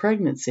cryptic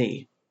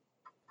pregnancy?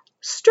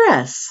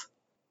 Stress,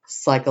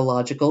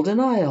 psychological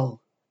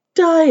denial,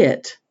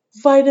 diet,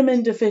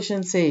 vitamin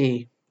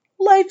deficiency,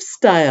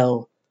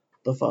 lifestyle,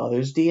 the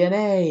father's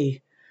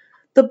DNA,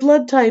 the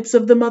blood types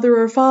of the mother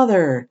or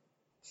father,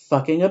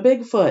 fucking a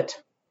Bigfoot.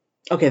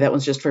 Okay, that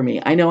one's just for me.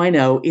 I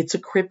know. It's a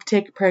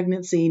cryptic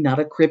pregnancy, not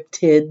a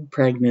cryptid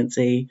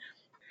pregnancy.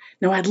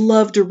 Now, I'd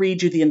love to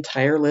read you the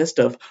entire list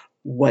of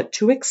what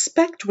to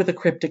expect with a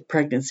cryptic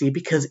pregnancy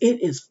because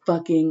it is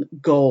fucking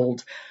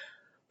gold.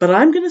 But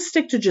I'm going to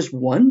stick to just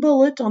one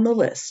bullet on the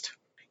list.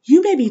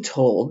 You may be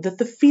told that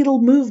the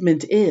fetal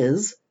movement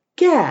is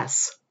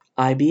gas,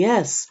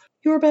 IBS,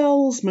 your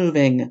bowels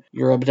moving,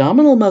 your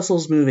abdominal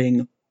muscles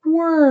moving,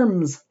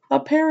 worms, a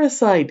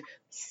parasite,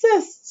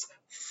 cysts,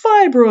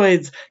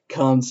 fibroids,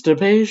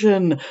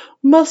 constipation,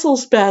 muscle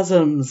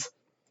spasms.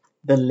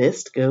 The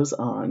list goes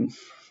on.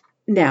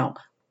 Now,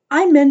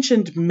 I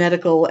mentioned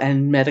medical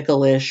and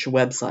medical-ish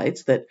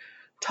websites that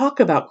talk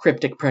about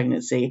cryptic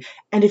pregnancy,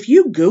 and if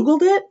you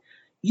Googled it,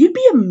 you'd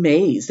be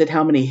amazed at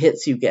how many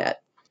hits you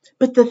get.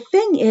 But the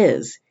thing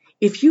is,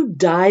 if you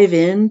dive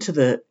into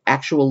the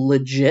actual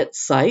legit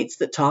sites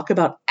that talk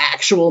about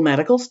actual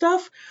medical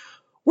stuff,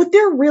 what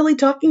they're really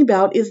talking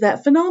about is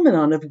that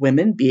phenomenon of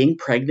women being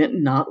pregnant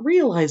and not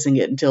realizing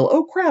it until,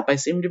 oh crap, I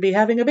seem to be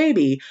having a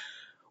baby,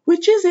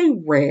 which is a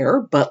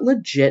rare but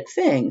legit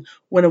thing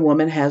when a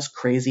woman has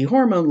crazy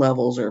hormone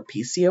levels or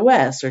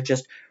PCOS or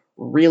just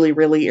really,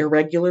 really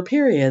irregular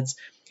periods.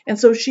 And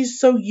so she's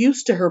so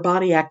used to her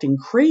body acting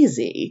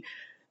crazy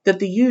that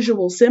the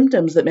usual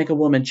symptoms that make a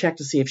woman check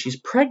to see if she's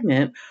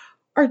pregnant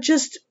are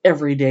just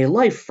everyday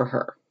life for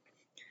her.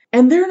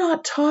 And they're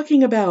not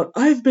talking about,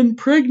 I've been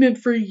pregnant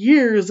for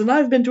years and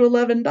I've been to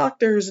 11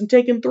 doctors and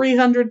taken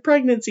 300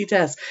 pregnancy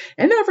tests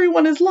and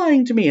everyone is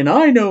lying to me and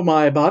I know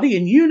my body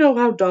and you know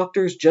how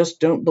doctors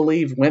just don't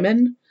believe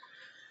women.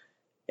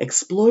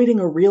 Exploiting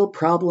a real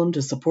problem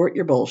to support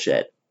your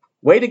bullshit.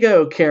 Way to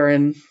go,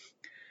 Karen.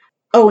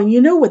 Oh, and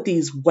you know what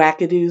these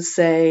wackadoos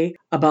say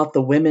about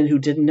the women who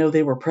didn't know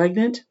they were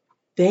pregnant?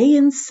 They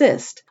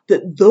insist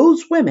that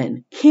those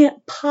women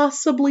can't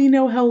possibly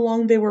know how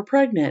long they were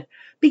pregnant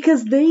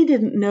because they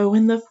didn't know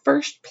in the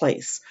first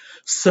place.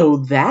 So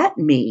that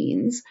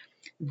means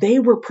they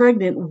were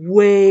pregnant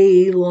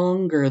way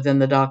longer than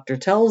the doctor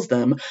tells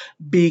them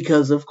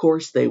because of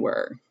course they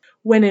were.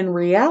 When in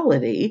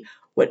reality,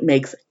 what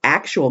makes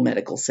actual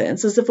medical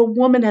sense is if a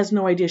woman has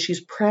no idea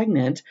she's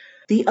pregnant,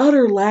 the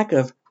utter lack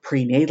of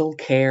prenatal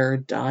care,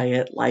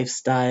 diet,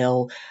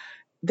 lifestyle,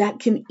 that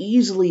can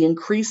easily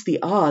increase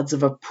the odds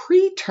of a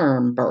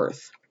preterm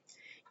birth.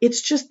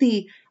 It's just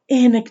the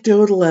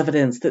anecdotal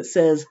evidence that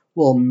says,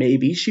 well,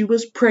 maybe she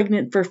was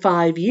pregnant for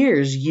 5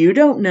 years. You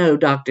don't know,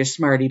 Dr.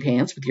 Smarty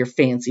Pants with your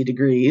fancy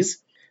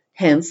degrees.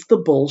 Hence the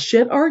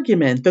bullshit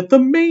argument that the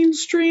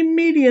mainstream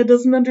media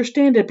doesn't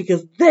understand it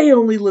because they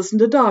only listen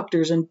to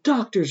doctors and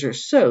doctors are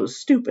so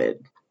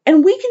stupid.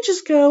 And we can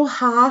just go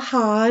ha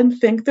ha and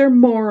think they're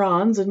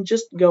morons and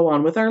just go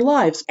on with our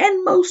lives.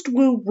 And most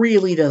woo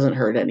really doesn't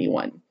hurt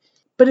anyone.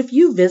 But if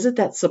you visit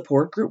that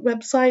support group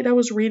website I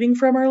was reading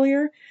from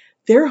earlier,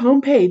 their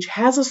homepage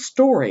has a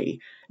story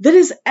that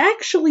is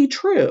actually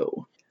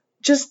true,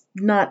 just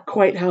not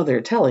quite how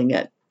they're telling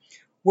it,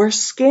 where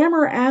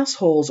scammer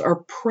assholes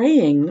are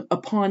preying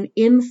upon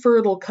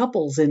infertile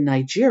couples in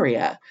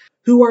Nigeria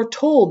who are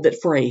told that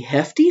for a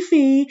hefty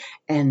fee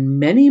and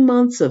many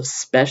months of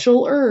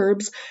special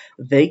herbs,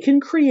 they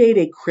can create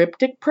a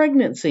cryptic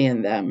pregnancy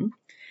in them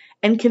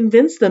and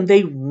convince them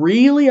they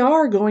really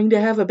are going to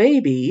have a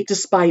baby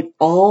despite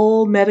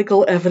all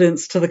medical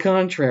evidence to the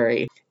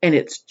contrary. And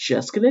it's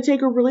just going to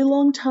take a really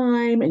long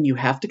time and you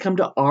have to come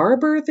to our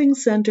birthing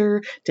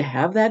center to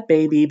have that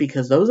baby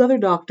because those other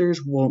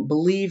doctors won't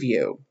believe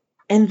you.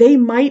 And they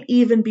might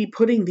even be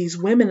putting these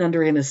women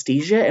under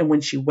anesthesia and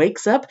when she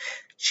wakes up,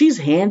 she's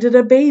handed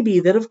a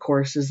baby that of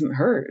course isn't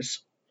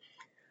hers.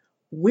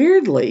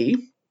 Weirdly,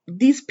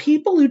 these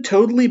people who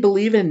totally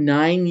believe in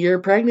 9-year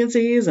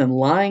pregnancies and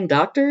lying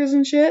doctors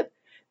and shit,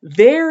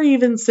 they're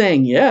even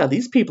saying, yeah,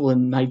 these people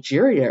in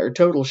Nigeria are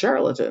total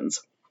charlatans.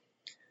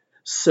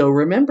 So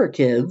remember,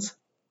 kids,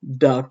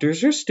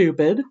 doctors are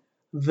stupid,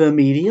 the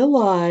media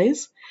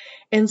lies,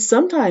 and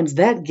sometimes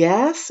that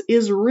gas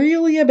is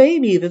really a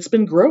baby that's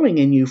been growing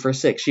in you for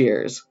 6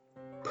 years.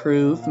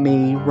 Prove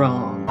me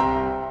wrong.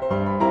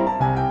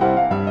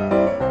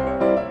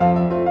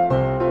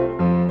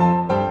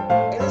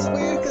 It's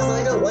weird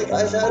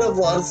because I've had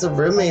lots of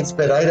roommates,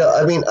 but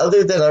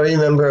other than I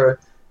remember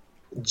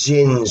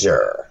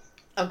Ginger.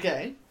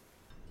 Okay.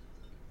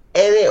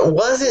 And it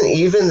wasn't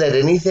even that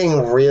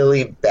anything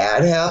really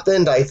bad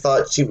happened. I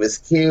thought she was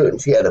cute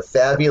and she had a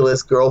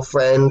fabulous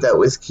girlfriend that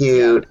was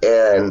cute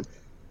and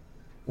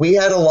we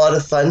had a lot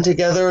of fun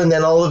together, and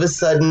then all of a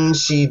sudden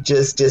she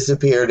just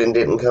disappeared and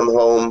didn't come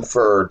home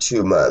for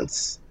 2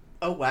 months.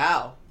 Oh,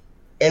 wow.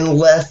 And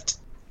left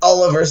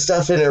all of her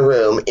stuff in her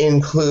room,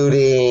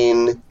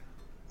 including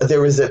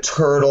there was a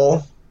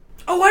turtle.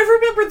 Oh, I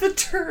remember the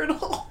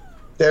turtle.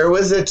 There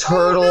was a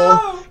turtle.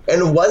 Oh, no.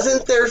 And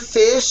wasn't there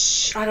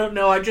fish? I don't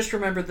know. I just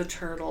remember the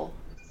turtle.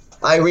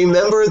 I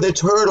remember the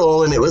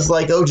turtle, and it was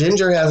like, oh,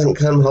 Ginger hasn't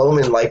come home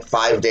in like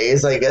 5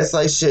 days. I guess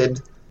I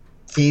should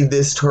feed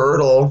this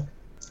turtle.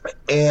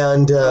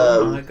 And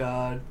oh my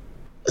God.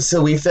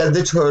 So we fed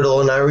the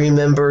turtle, and I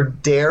remember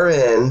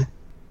Darren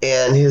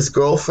and his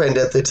girlfriend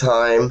at the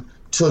time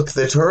took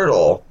the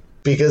turtle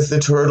because the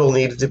turtle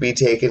needed to be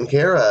taken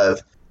care of.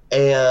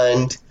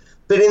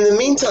 But in the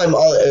meantime,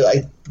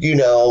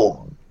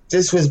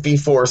 this was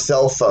before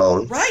cell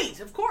phones. Right,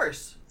 of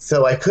course.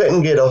 So I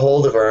couldn't get a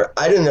hold of her.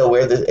 I didn't know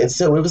where and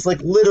so it was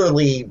like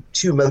literally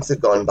 2 months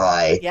had gone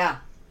by. Yeah.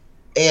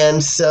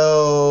 And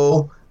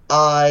so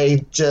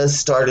I just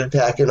started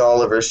packing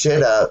all of her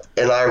shit up,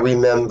 and I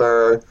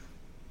remember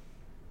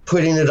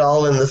putting it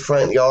all in the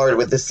front yard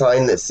with a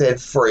sign that said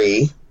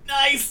free.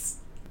 Nice.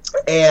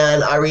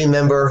 And I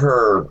remember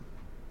her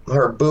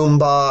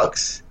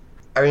boombox.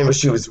 I remember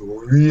she was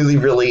really,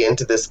 really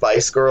into the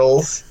Spice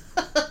Girls.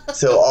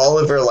 So all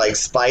of her like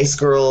Spice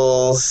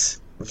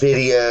Girls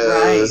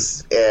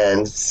videos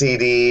and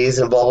CDs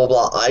and blah, blah,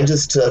 blah. I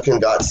just took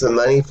and got some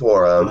money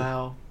for them.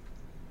 Wow.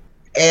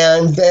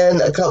 And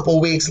then a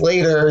couple weeks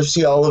later,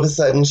 she all of a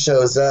sudden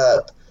shows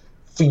up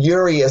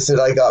furious that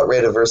I got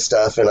rid of her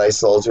stuff and I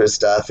sold her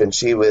stuff. And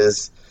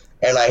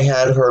I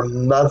had her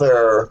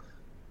mother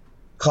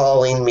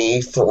calling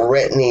me,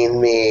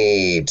 threatening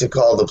me to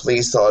call the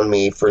police on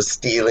me for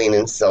stealing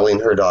and selling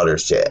her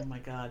daughter's shit. Oh my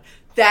God.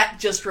 That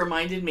just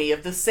reminded me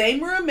of the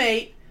same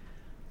roommate,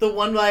 the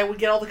one that I would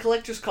get all the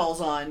collector's calls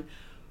on.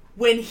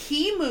 When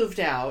he moved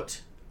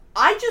out,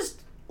 I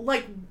just,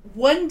 like,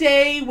 one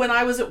day when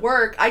I was at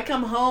work, I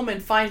come home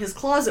and find his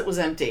closet was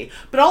empty.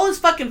 But all his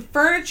fucking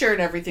furniture and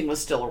everything was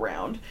still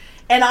around.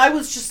 And I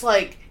was just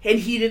like, and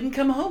he didn't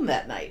come home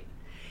that night.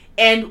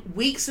 And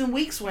weeks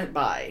went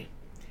by.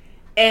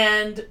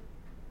 And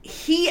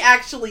he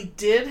actually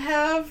did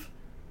have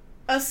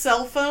a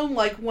cell phone,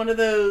 like one of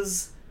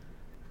those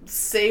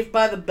Saved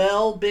by the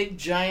Bell, big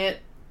giant.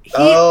 He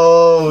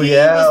was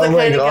the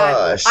kind of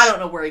guy, I don't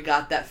know where he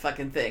got that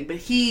fucking thing, but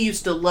he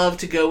used to love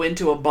to go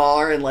into a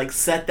bar and like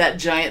set that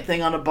giant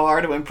thing on a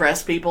bar to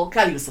impress people.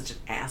 God, he was such an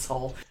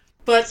asshole.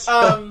 But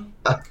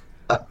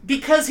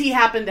because he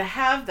happened to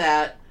have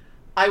that,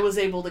 I was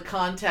able to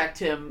contact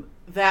him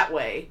that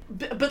way.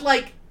 But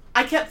like,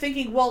 I kept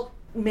thinking, well,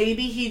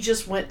 maybe he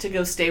just went to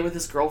go stay with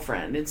his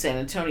girlfriend in San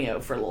Antonio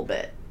for a little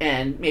bit,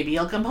 and maybe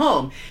he'll come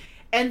home.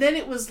 And then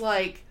it was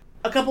like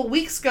a couple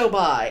weeks go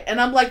by,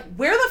 and I'm like,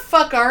 where the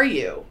fuck are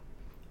you?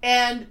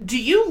 And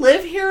do you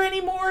live here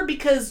anymore?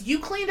 Because you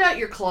cleaned out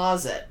your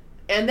closet.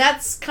 And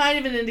that's kind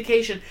of an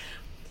indication.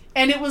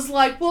 And it was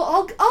like,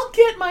 well, I'll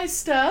get my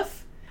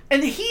stuff.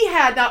 And he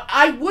had, now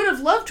I would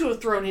have loved to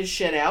have thrown his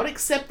shit out,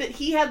 except that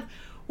he had,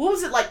 what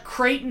was it, like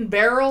Crate and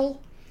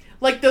Barrel?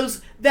 Like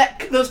those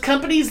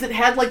companies that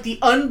had like the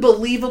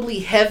unbelievably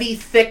heavy,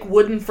 thick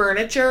wooden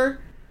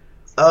furniture.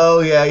 Oh,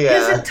 yeah.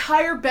 His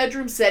entire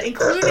bedroom set,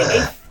 including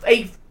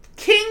a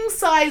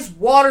king-size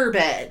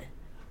waterbed.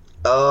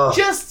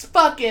 Just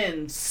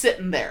fucking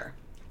sitting there.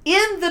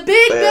 In the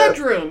big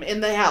bedroom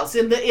in the house,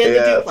 in the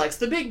duplex,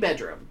 the big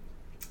bedroom.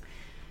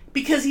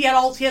 Because he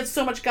had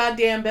so much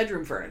goddamn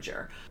bedroom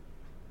furniture.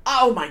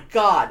 Oh my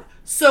God.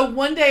 So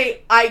one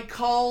day I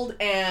called,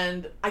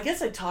 and I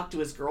guess I talked to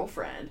his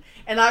girlfriend,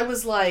 and I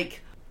was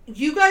like,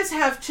 you guys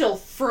have till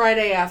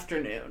Friday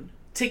afternoon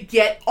to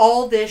get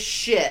all this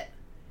shit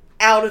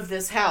out of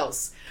this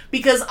house.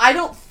 Because I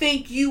don't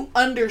think you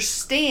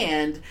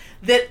understand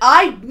that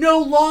I no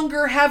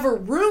longer have a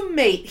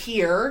roommate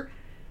here.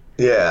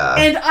 Yeah.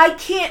 And I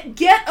can't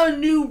get a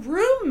new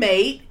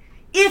roommate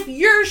if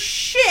your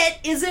shit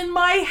is in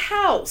my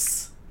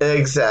house.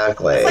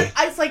 Exactly.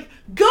 It's like,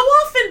 go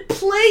off and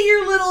play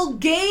your little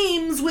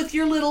games with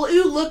your little,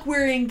 ooh, look,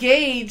 we're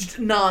engaged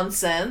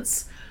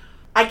nonsense.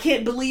 I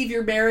can't believe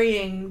you're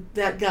marrying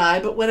that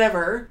guy, but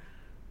whatever.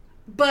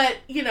 But,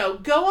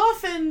 go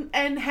off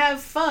and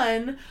have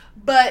fun,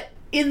 but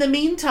in the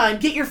meantime,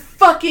 get your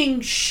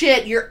fucking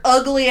shit, your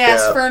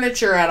ugly-ass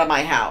furniture out of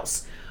my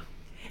house.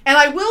 And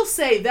I will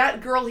say,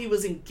 that girl he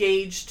was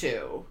engaged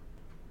to,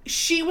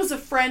 she was a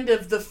friend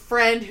of the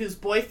friend whose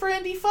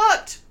boyfriend he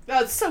fucked.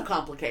 Oh, it's so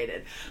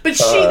complicated. But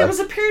there was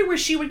a period where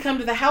she would come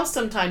to the house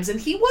sometimes, and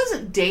he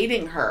wasn't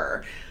dating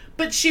her,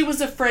 but she was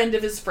a friend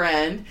of his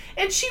friend,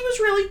 and she was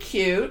really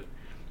cute,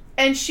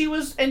 and she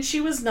was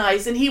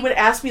nice, and he would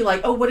ask me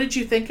like, oh, what did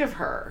you think of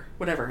her?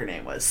 Whatever her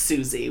name was,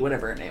 Susie,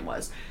 whatever her name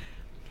was.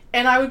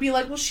 And I would be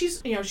like, well, she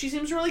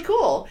seems really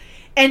cool.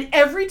 And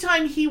every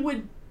time he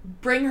would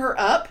bring her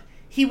up,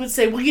 he would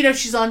say, well,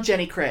 she's on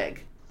Jenny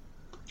Craig.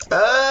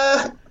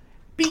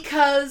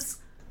 Because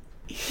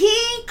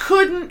he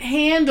couldn't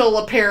handle,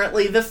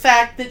 apparently, the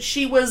fact that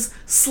she was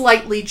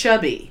slightly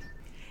chubby.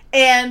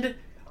 And,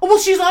 well,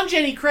 she's on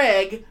Jenny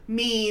Craig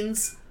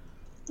means,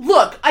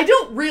 look, I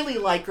don't really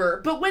like her,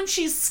 but when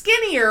she's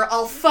skinnier,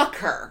 I'll fuck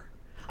her.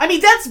 I mean,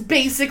 that's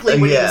basically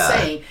what he was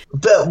saying.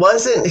 But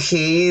wasn't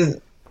he,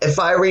 if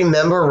I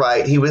remember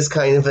right, he was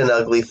kind of an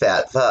ugly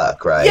fat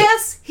fuck, right?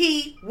 Yes,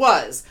 he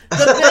was. The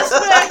best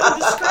way I can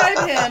describe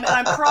him, and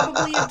I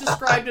probably have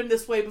described him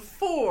this way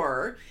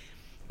before,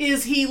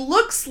 is he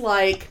looks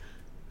like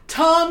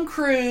Tom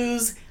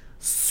Cruise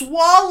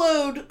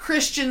swallowed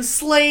Christian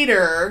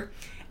Slater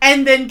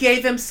and then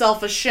gave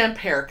himself a Shemp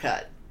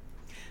haircut.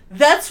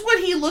 That's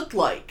what he looked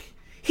like.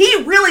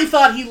 He really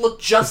thought he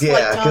looked just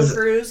like Tom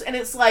Cruise, and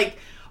it's like,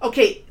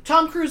 okay,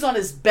 Tom Cruise on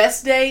his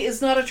best day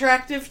is not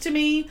attractive to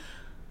me,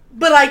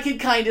 but I could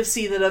kind of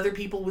see that other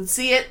people would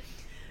see it.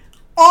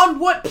 On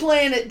what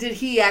planet did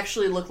he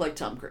actually look like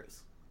Tom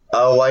Cruise?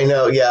 Oh, I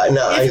know, yeah.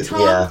 No, if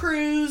Tom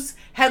Cruise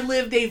had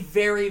lived a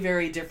very,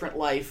 very different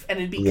life and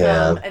had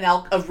become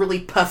a really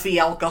puffy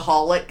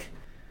alcoholic,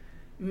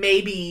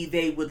 maybe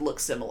they would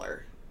look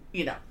similar,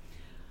 you know.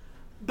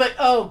 But,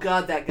 oh,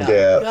 God, that guy.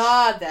 Yeah.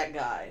 God, that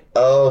guy.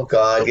 Oh,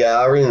 God, yeah,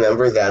 I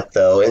remember that,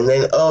 though. And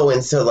then,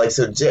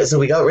 so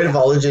we got rid of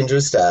all the Ginger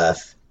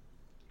stuff.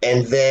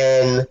 And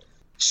then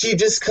she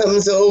just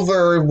comes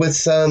over with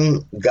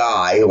some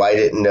guy who I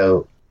didn't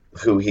know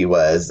who he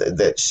was,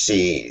 that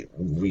she,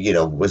 you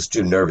know, was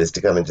too nervous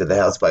to come into the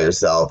house by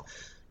herself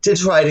to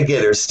try to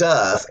get her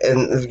stuff.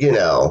 And, you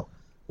know,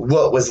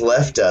 what was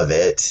left of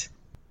it.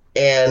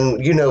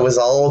 And, you know, was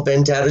all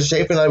bent out of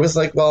shape. And I was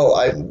like, well,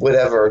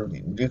 whatever.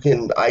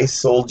 I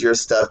sold your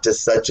stuff to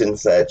such and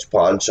such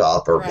pawn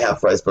shop or Half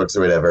Price Books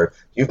or whatever.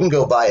 You can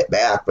go buy it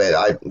back. But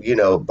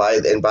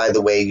by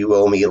the way, you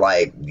owe me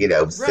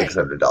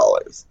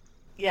 $600.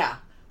 Yeah.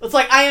 It's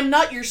like, I am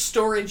not your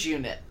storage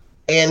unit.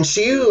 And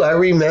I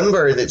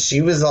remember that she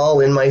was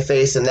all in my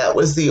face. And that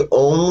was the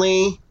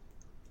only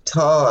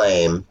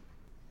time,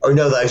 or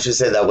no, I should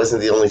say that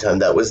wasn't the only time.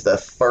 That was the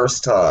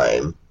first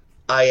time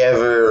I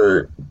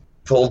ever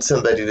told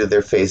somebody to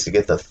their face to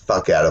get the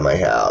fuck out of my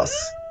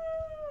house.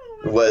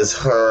 Was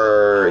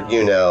her,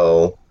 you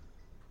know,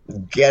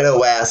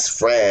 ghetto-ass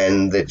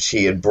friend that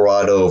she had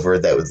brought over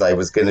that I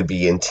was going to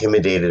be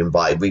intimidated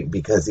by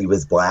because he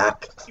was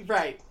black.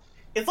 Right.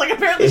 It's like,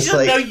 apparently she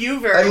doesn't know you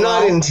very well. I'm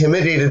not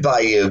intimidated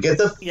by you. Get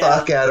the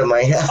fuck out of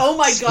my house. Oh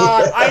my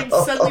God. I'm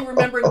suddenly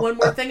remembering one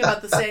more thing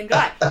about the same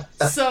guy.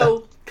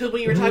 So, because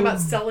when you were talking about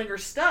selling her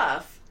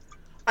stuff,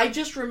 I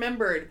just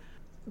remembered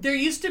there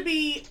used to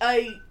be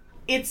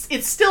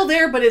it's still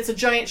there, but it's a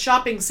giant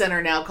shopping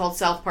center now called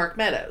South Park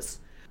Meadows.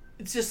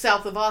 It's just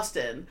south of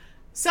Austin.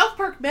 South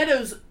Park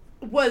Meadows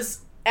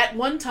was, at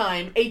one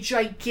time, a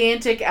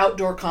gigantic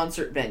outdoor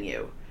concert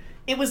venue.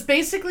 It was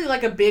basically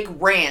like a big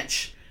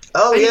ranch.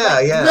 Oh,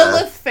 yeah.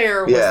 Lilith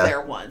Fair was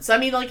there once. I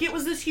mean, like, it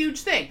was this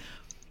huge thing.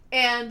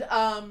 And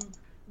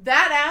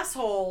that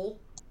asshole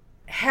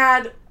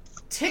had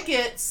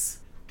tickets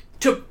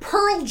to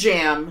Pearl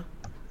Jam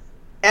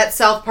at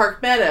South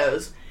Park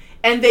Meadows,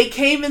 and they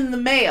came in the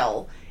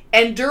mail.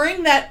 And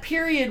during that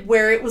period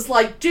where it was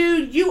like,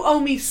 dude, you owe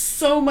me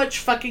so much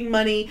fucking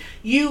money.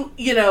 You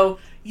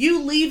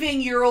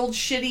leaving your old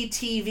shitty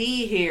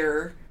TV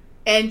here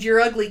and your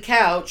ugly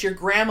couch, your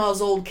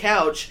grandma's old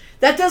couch,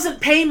 that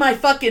doesn't pay my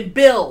fucking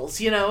bills,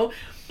 you know?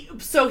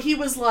 So he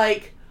was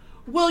like,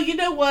 well, you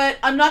know what?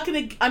 I'm not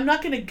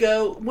gonna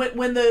go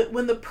when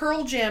the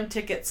Pearl Jam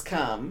tickets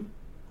come.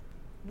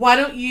 Why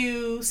don't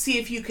you see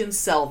if you can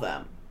sell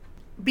them?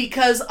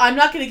 Because I'm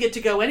not going to get to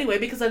go anyway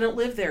because I don't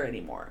live there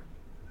anymore.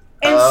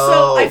 And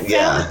so I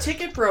found a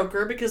ticket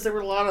broker, because there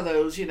were a lot of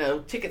those, you know,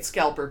 ticket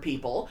scalper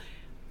people.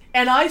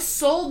 And I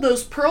sold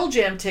those Pearl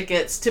Jam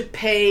tickets to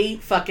pay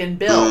fucking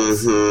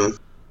bills. Mm-hmm.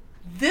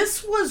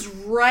 This was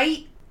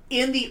right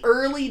in the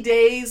early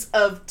days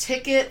of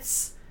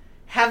tickets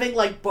having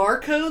like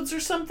barcodes or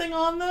something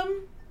on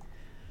them.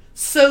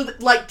 So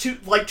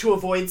to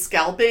avoid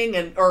scalping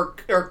and or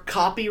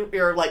copy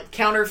or like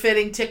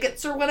counterfeiting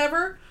tickets or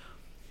whatever.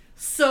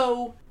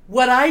 So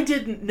what I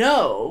didn't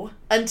know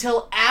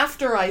until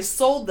after I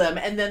sold them,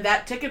 and then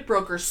that ticket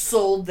broker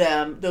sold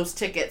them those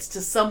tickets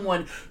to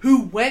someone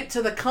who went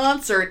to the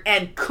concert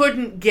and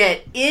couldn't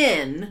get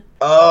in.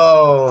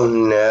 Oh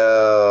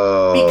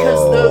no.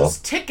 Because those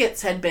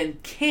tickets had been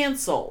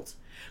canceled.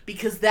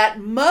 Because that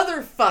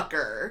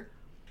motherfucker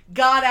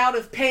got out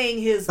of paying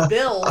his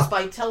bills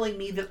by telling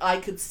me that I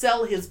could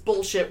sell his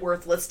bullshit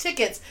worthless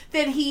tickets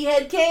that he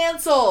had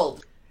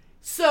canceled.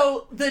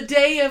 So the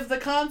day of the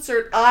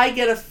concert, I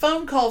get a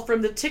phone call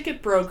from the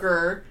ticket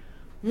broker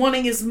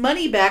wanting his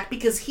money back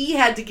because he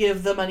had to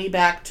give the money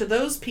back to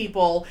those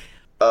people.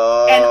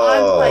 Oh. And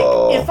I'm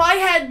like, if I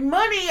had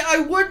money, I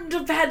wouldn't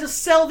have had to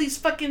sell these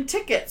fucking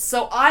tickets.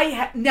 So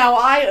now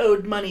I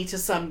owed money to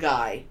some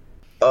guy.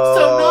 Oh.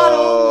 So not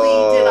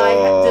only did I,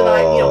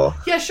 you know,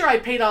 yeah, sure, I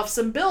paid off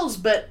some bills,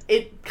 but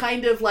it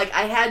kind of like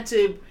I had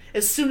to,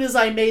 as soon as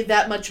I made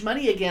that much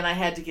money again, I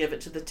had to give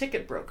it to the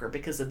ticket broker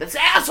because of this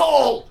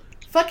asshole.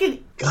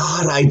 Fucking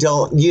God, I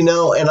don't,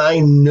 and I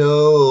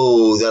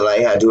know that I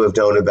had to have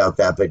known about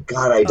that, but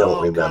God, I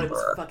don't remember. God, it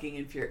was fucking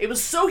infuriating. It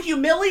was so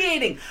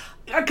humiliating.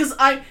 Because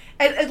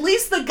at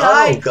least the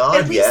guy, the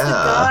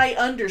guy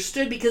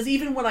understood, because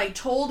even when I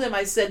told him,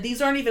 I said,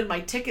 these aren't even my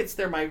tickets,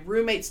 they're my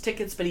roommate's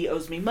tickets, but he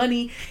owes me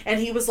money. And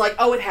he was like,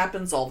 oh, it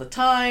happens all the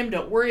time,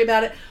 don't worry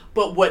about it.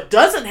 But what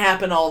doesn't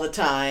happen all the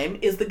time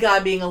is the guy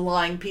being a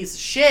lying piece of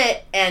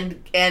shit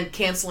and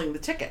canceling the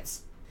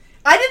tickets.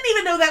 I didn't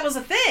even know that was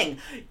a thing.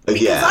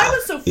 Because I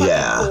was so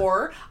fucking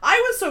poor.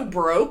 I was so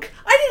broke.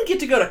 I didn't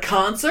get to go to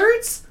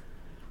concerts.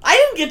 I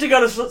didn't get to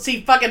go to see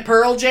fucking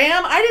Pearl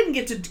Jam. I didn't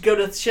get to go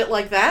to shit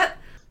like that.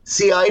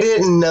 See, I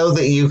didn't know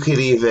that you could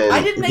even...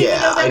 I didn't even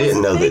know that was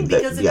a thing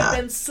because it had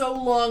been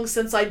so long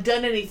since I'd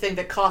done anything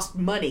that cost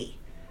money.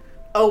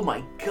 Oh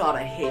my God,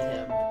 I hate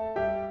him.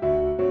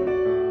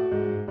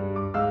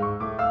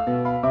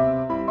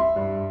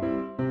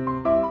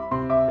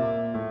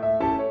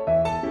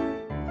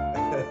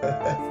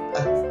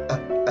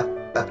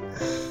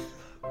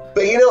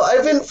 But,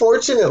 I've been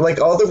fortunate,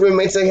 like, all the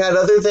roommates I had,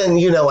 other than,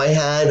 I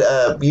had,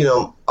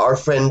 our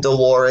friend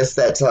Dolores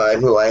that time,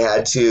 who I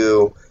had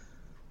to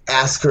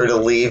ask her to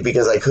leave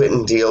because I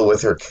couldn't deal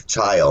with her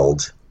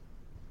child.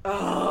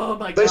 Oh,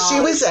 my God. But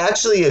she was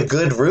actually a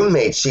good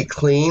roommate. She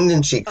cleaned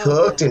and she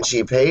cooked and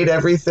she paid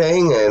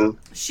everything, and...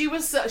 She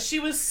was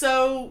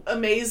so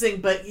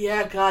amazing, but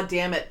yeah, God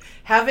damn it.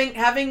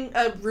 Having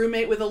a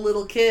roommate with a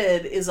little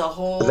kid is a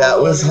whole... That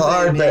was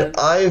hard, thing,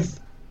 but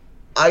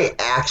I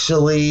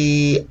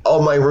actually,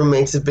 all my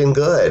roommates have been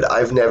good.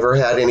 I've never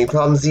had any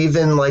problems.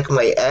 Even like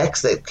my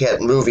ex that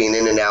kept moving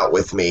in and out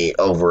with me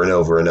over and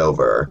over and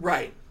over.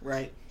 Right.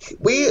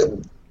 We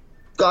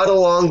got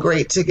along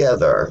great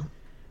together.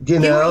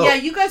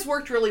 You guys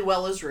worked really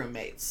well as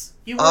roommates.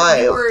 You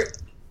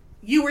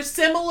were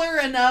similar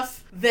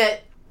enough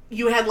that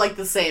you had like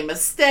the same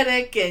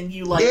aesthetic and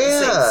you liked the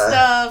same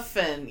stuff,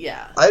 and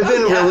I've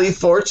been really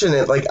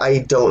fortunate. Like, I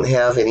don't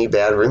have any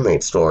bad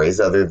roommate stories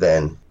other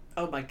than...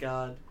 Oh my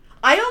God.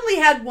 I only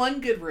had one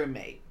good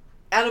roommate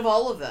out of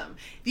all of them.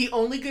 The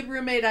only good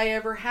roommate I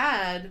ever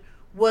had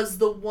was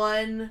the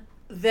one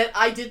that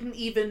I didn't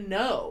even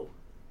know.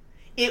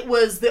 It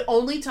was the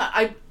only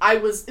time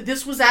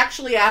this was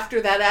actually after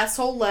that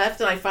asshole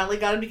left and I finally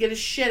got him to get his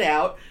shit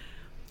out.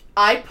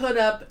 I put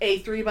up a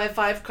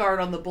 3x5 card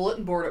on the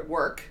bulletin board at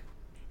work,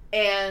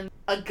 and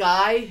a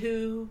guy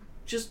who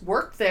just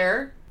worked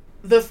there,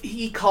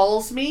 he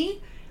calls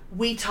me.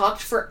 We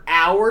talked for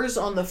hours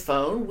on the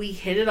phone. We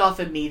hit it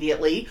off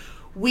immediately.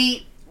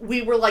 We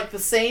were like the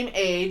same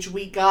age.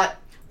 We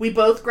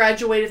both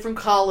graduated from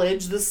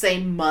college the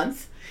same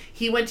month.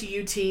 He went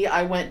to UT.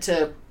 I went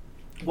to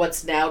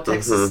what's now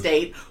Texas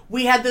State.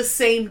 We had the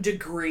same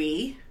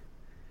degree.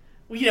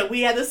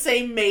 We had the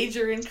same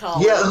major in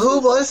college. Yeah, who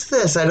was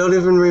this? I don't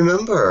even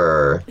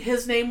remember.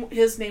 His name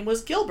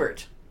was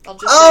Gilbert. God,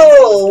 yeah,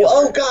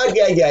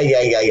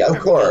 of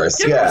course,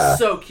 Gilbert was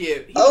so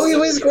cute. He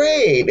was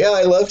great. Yeah,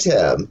 I loved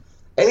him.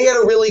 And he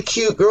had a really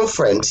cute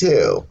girlfriend,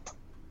 too.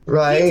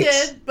 Right? He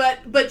did,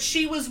 but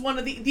she was one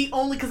of the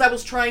only, because I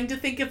was trying to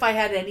think if I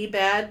had any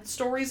bad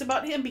stories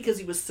about him because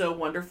he was so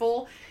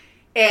wonderful.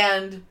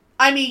 And,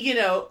 I mean,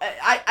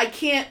 I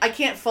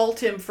can't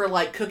fault him for,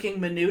 like, cooking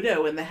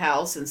menudo in the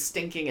house and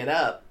stinking it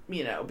up,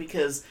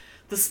 because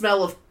the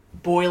smell of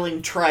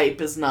boiling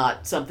tripe is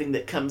not something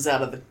that comes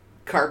out of the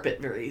carpet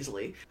very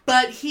easily.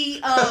 But he,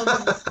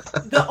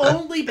 the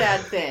only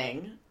bad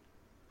thing,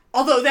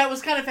 although that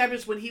was kind of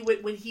fabulous when he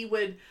would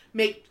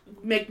make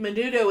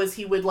menudo, is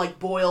he would like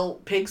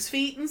boil pig's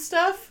feet and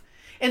stuff.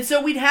 And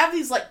so we'd have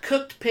these like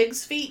cooked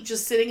pig's feet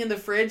just sitting in the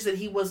fridge that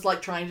he was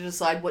like trying to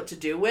decide what to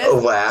do with. Oh,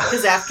 wow.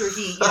 Because after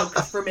he,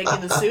 for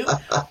making the soup.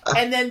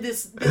 And then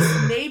this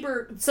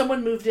neighbor,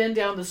 someone moved in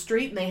down the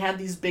street and they had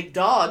these big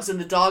dogs, and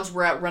the dogs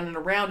were out running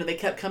around and they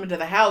kept coming to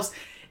the house.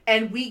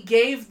 And we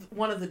gave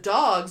one of the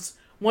dogs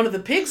one of the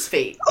pig's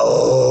feet.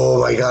 Oh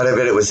my God, I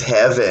bet it was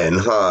heaven,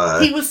 huh?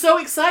 He was so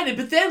excited,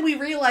 but then we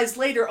realized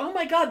later, oh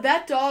my God,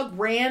 that dog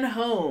ran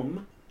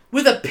home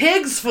with a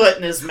pig's foot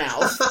in his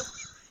mouth.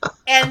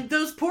 And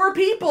those poor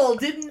people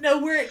didn't know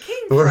where it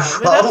came from. It was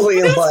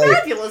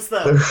fabulous,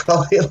 though. They're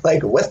probably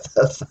like, what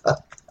the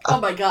fuck?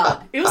 Oh my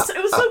God. It was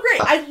so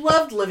great. I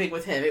loved living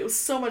with him. It was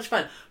so much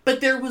fun.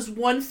 But there was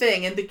one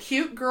thing, and the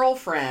cute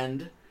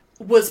girlfriend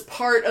was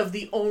part of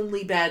the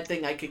only bad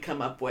thing I could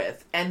come up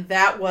with. And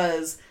that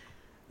was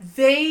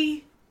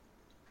they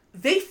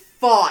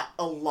fought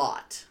a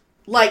lot.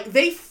 Like,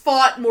 they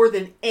fought more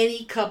than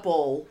any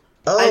couple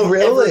I've ever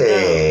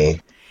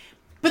known.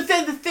 But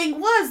then the thing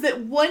was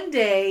that one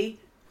day,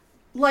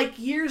 like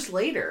years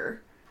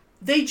later,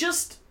 they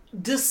just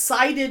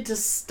decided to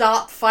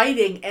stop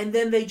fighting, and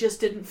then they just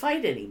didn't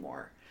fight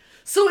anymore.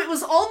 So it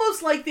was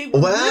almost like they were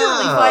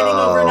literally fighting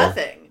over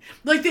nothing.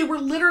 Like, they were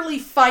literally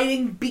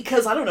fighting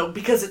because, I don't know,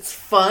 because it's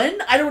fun?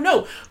 I don't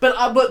know.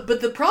 But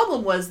the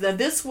problem was that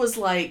this was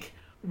like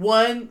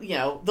one,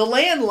 the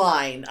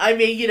landline. I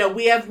mean,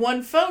 we have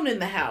one phone in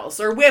the house,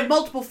 or we have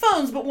multiple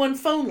phones, but one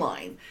phone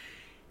line.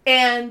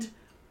 And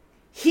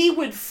he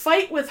would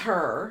fight with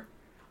her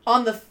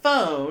on the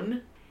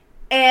phone,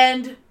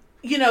 and,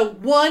 you know,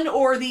 one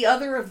or the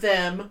other of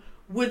them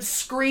would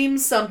scream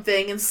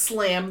something and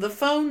slam the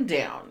phone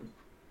down.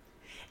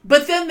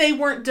 But then they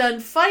weren't done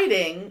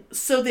fighting,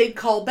 so they'd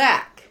call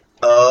back.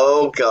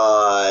 Oh,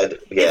 God.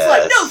 Yes. It's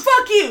like, no,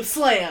 fuck you,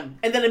 slam.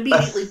 And then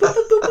immediately, boop,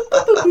 boop, boop,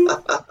 boop,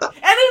 boop, boop, boop.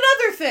 And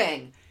another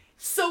thing.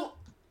 So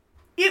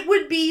it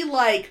would be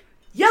like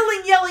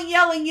yelling, yelling,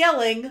 yelling,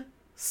 yelling,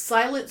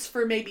 silence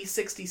for maybe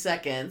 60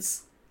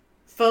 seconds,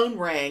 phone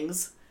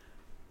rings,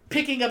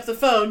 picking up the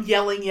phone,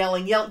 yelling,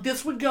 yelling, yelling.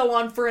 This would go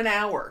on for an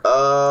hour.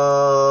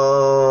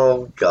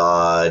 Oh,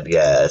 God,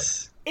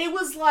 yes. It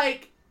was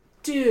like,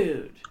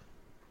 dude,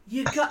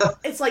 you got,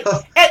 it's like,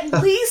 at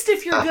least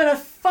if you're gonna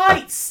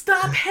fight,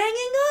 stop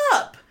hanging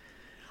up.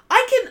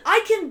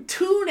 I can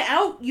tune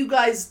out you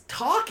guys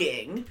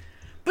talking,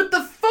 but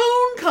the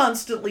phone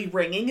constantly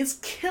ringing is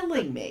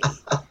killing me.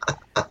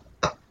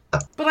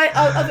 But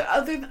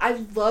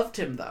I loved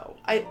him, though.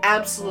 I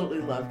absolutely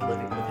loved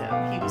living with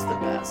him. He was the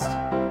best.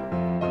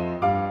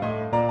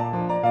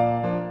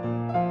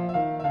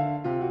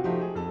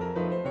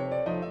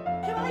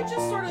 Can I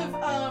just sort of,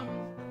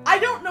 I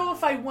don't know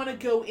if I want to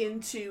go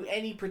into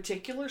any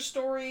particular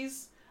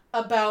stories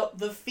about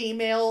the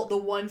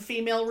one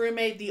female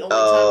roommate, the only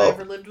time I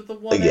ever lived with a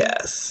woman.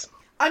 Yes.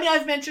 I mean,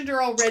 I've mentioned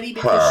her already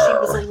because she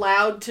was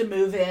allowed to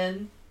move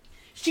in.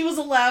 She was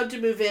allowed to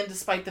move in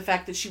despite the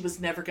fact that she was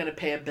never going to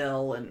pay a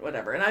bill and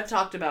whatever. And I've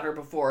talked about her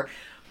before.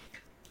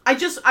 I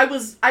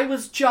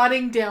was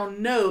jotting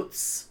down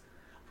notes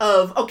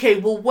of, okay,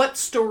 well, what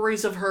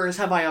stories of hers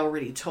have I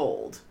already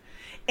told?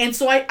 And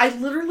so I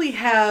literally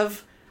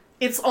have,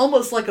 it's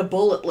almost like a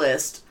bullet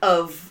list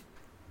of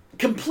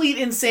complete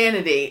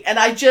insanity. And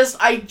I just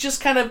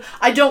kind of,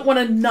 I don't want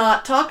to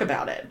not talk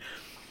about it.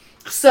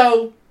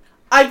 So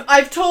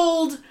I've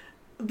told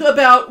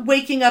about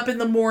waking up in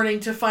the morning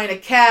to find a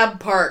cab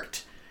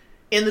parked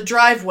in the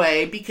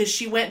driveway because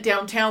she went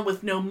downtown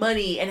with no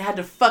money and had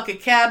to fuck a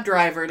cab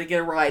driver to get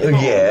a ride home.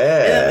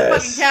 Yes. And then the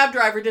fucking cab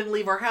driver didn't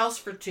leave our house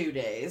for 2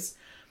 days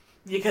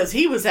because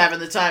he was having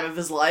the time of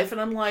his life. And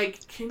I'm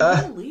like, can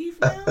you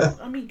leave now?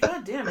 I mean,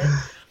 God damn it.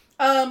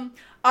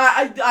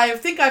 I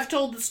think I've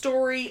told the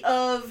story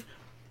of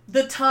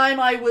the time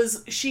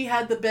she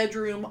had the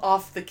bedroom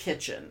off the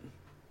kitchen.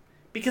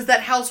 Because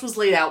that house was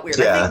laid out weird.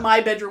 Yeah. I think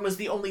my bedroom was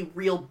the only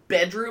real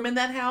bedroom in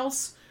that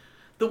house.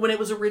 When it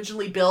was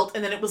originally built.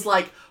 And then it was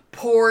like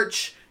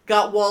porch,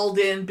 got walled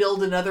in,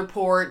 build another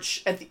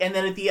porch. And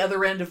then at the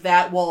other end of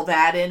that, wall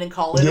that in and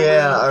call it a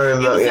room. I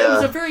remember, it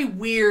was a very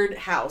weird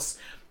house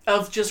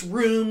of just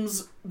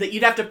rooms that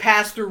you'd have to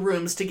pass through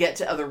rooms to get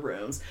to other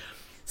rooms.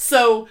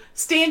 So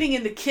standing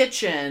in the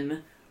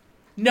kitchen,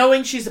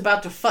 knowing she's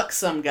about to fuck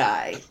some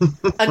guy.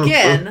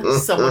 Again,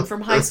 someone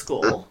from high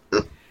school.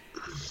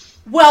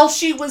 Well,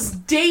 she was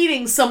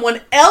dating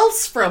someone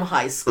else from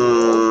high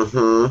school.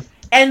 Mm-hmm.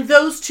 And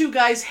those two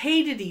guys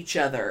hated each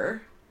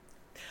other.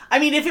 I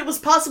mean, if it was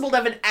possible to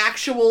have an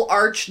actual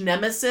arch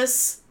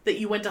nemesis that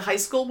you went to high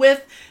school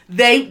with,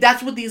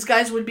 that's what these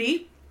guys would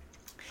be.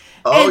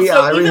 Oh, and yeah,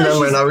 so I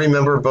remember, and I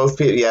remember both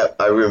people. Yeah,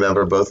 I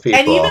remember both people.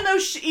 And even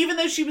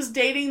though she was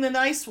dating the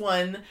nice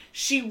one,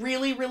 she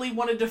really, really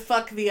wanted to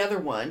fuck the other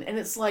one. And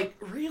it's like,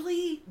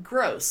 really?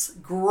 Gross.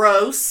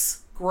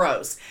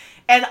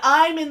 And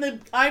I'm in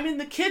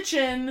the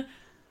kitchen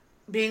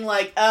being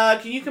like,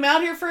 can you come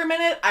out here for a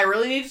minute? I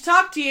really need to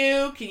talk to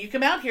you. Can you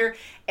come out here?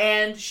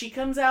 And she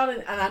comes out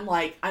and I'm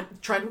like, I'm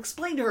trying to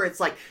explain to her. It's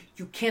like,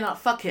 you cannot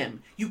fuck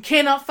him. You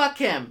cannot fuck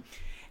him.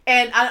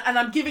 And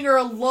I'm giving her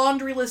a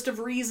laundry list of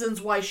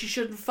reasons why she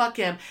shouldn't fuck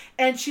him.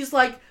 And she's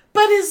like,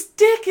 but his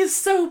dick is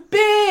so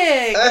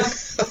big. And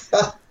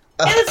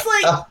it's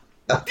like,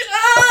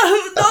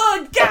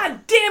 oh, God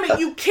damn it,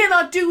 you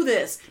cannot do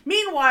this.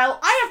 Meanwhile,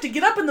 I have to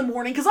get up in the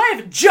morning because I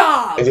have a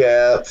job.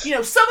 Yeah. You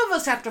know, some of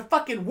us have to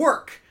fucking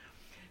work.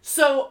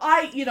 So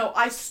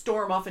I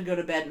storm off and go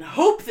to bed and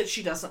hope that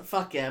she doesn't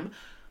fuck him.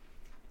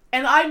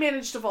 And I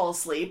manage to fall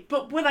asleep.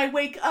 But when I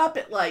wake up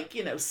at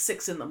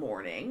 6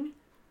 a.m,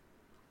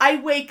 I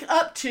wake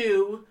up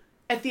to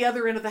at the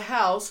other end of the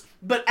house,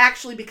 but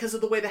actually because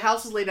of the way the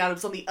house is laid out,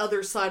 it's on the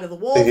other side of the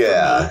wall from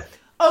me.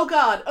 Oh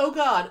God, oh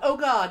God, oh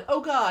God,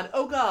 oh God,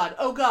 oh God,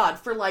 oh God,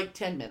 for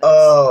 10 minutes.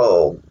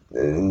 Oh,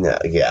 no,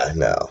 yeah,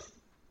 no.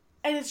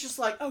 And it's just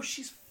like, oh,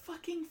 she's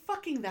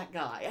fucking that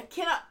guy. I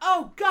cannot,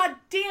 oh God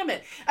damn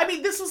it. I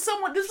mean, this was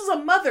a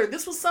mother,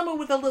 this was someone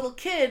with a little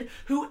kid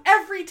who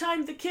every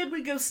time the kid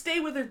would go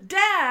stay with her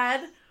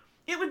dad,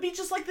 it would be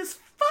just like this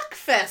fuck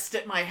fest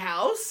at my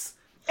house.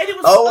 And it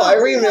was, I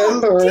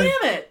remember. God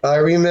damn it. I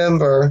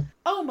remember.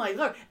 Oh my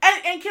Lord.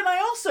 And can I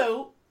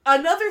also,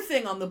 another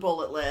thing on the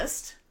bullet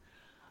list,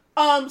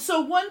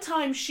 so one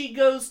time she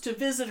goes to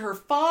visit her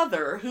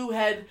father, who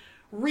had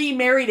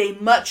remarried a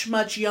much,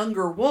 much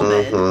younger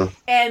woman,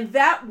 and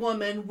that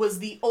woman was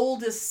the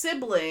oldest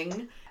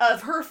sibling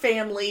of her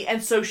family,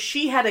 and so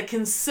she had a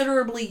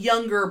considerably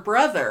younger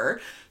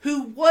brother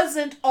who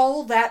wasn't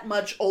all that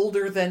much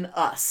older than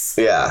us.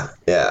 Yeah.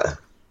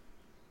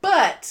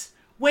 But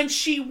when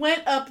she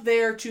went up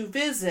there to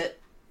visit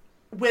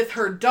with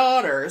her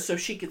daughter so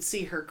she could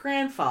see her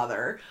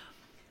grandfather.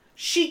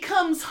 She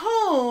comes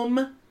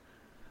home.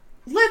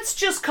 Let's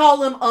just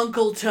call him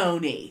Uncle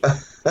Tony.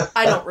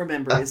 I don't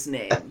remember his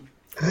name.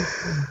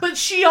 But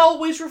she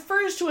always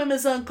refers to him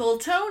as Uncle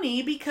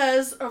Tony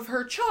because of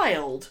her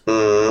child.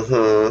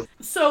 Mm-hmm.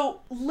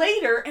 So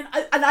later, and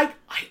I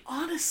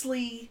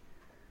honestly,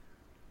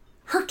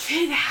 her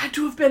kid had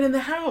to have been in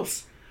the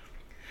house.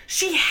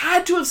 She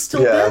had to have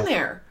still been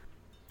there.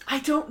 I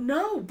don't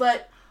know,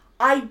 but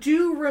I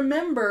do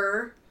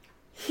remember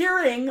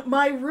hearing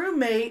my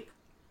roommate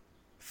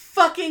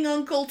fucking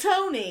Uncle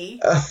Tony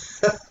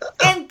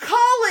and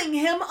calling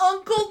him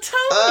Uncle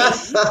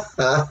Tony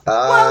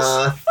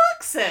while she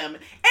fucks him.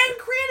 And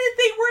granted,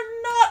 they were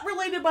not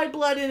related by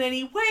blood in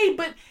any way,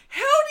 but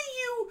how do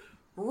you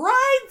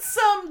ride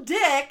some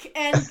dick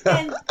and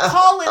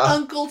call it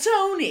Uncle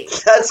Tony?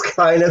 That's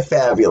kind of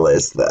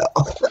fabulous, though.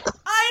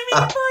 I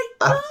mean, my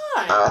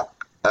God.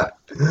 And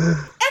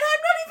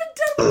I'm not even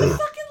done with the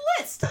fucking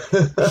list.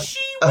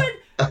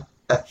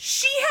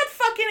 She had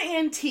fucking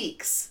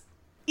antiques.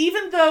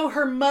 Even though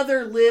her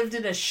mother lived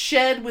in a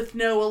shed with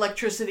no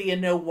electricity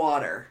and no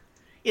water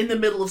in the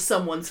middle of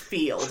someone's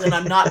field, and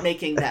I'm not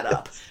making that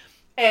up.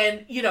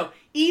 And, you know,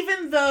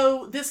 even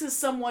though this is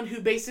someone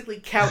who basically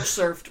couch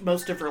surfed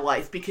most of her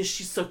life because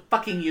she's so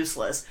fucking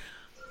useless,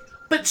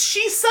 but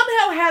she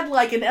somehow had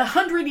like an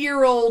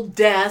 100-year-old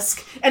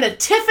desk and a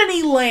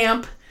Tiffany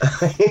lamp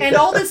and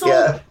all this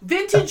old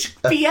vintage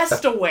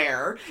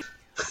Fiesta-ware.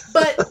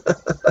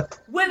 But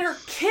when her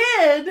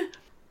kid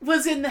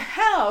was in the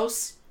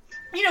house,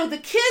 you know, the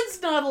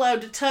kid's not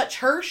allowed to touch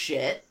her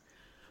shit,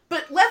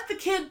 but let the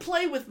kid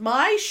play with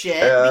my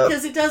shit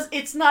because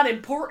it's not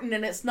important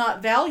and it's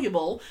not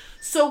valuable.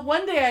 So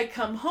one day I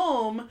come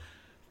home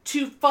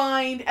to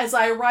find, as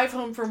I arrive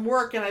home from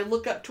work and I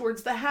look up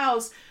towards the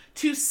house,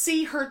 to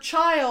see her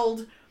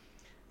child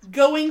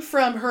going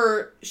from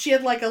she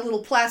had like a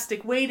little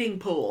plastic wading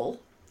pool,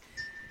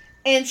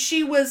 and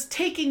she was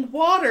taking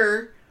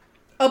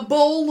a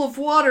bowl of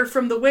water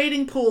from the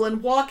wading pool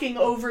and walking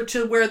over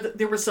to where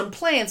there were some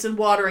plants and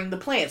watering the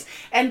plants,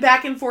 and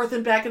back and forth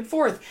and back and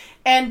forth.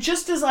 And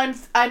just as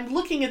I'm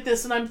looking at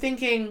this and I'm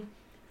thinking,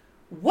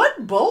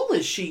 what bowl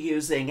is she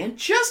using? And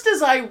just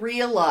as I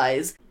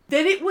realize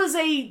that it was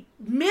a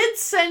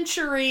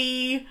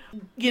mid-century,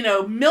 you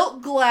know,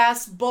 milk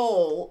glass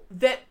bowl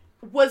that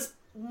was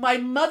my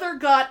mother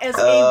got as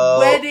a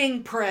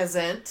wedding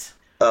present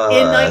in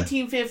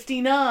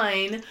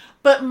 1959,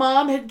 but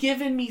Mom had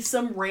given me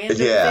some random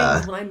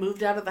things when I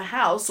moved out of the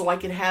house so I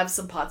could have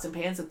some pots and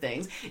pans and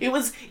things. It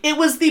was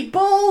the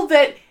bowl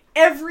that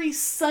every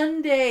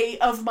Sunday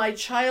of my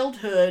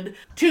childhood,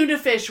 tuna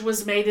fish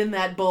was made in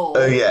that bowl.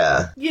 Oh,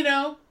 yeah. You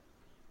know,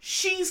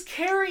 she's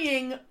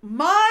carrying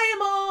my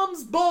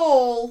mom's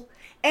bowl,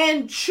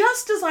 and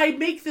just as I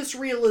make this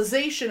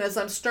realization as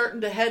I'm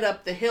starting to head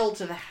up the hill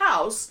to the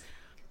house,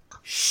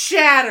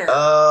 shatter.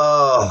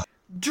 Oh.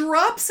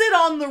 Drops it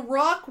on the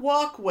rock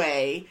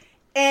walkway,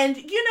 and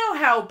you know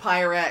how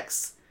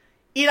Pyrex,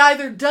 it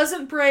either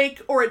doesn't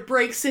break or it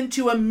breaks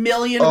into a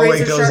million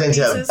razor sharp pieces.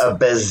 It goes into a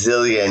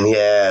bazillion.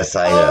 Yes,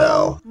 I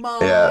know. Oh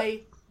my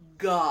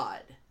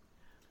God.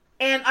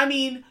 And I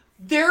mean,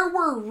 there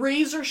were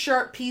razor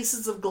sharp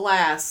pieces of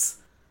glass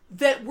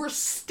that were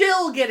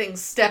still getting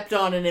stepped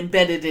on and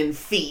embedded in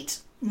feet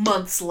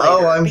months later.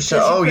 Oh, I'm sure.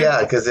 Oh,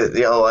 yeah, because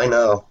I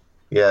know.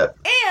 Yeah.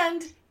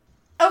 And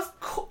of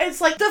course,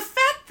 it's like the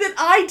fact that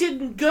I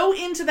didn't go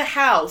into the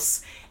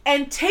house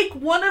and take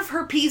one of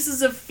her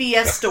pieces of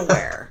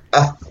Fiesta-ware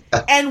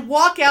and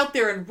walk out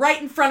there and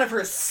right in front of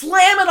her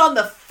slam it on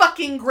the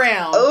fucking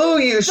ground. Oh,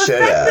 you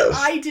should have. The fact that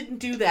I didn't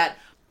do that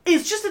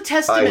is just a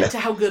testament to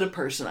how good a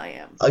person I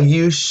am.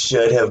 You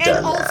should have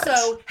done that. And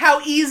also how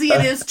easy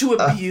it is to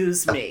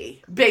abuse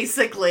me,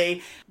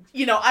 basically.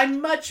 You know,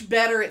 I'm much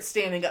better at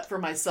standing up for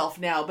myself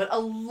now, but a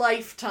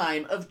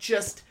lifetime of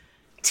just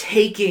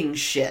taking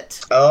shit.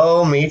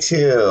 Oh, me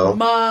too.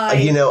 My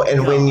and God.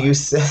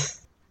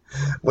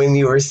 when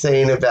you were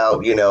saying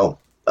about,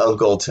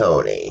 Uncle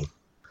Tony,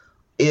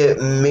 it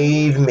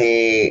made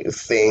me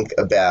think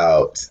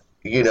about,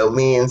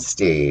 me and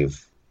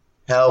Steve,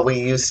 how we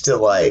used to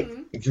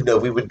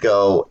we would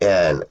go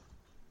and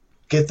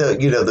get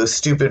those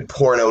stupid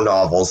porno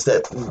novels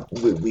that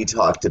we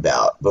talked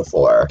about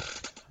before.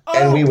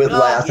 And we would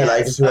laugh, and I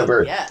just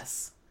remember... Oh,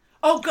 yes.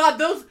 Oh, God,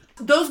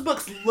 those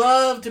books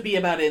love to be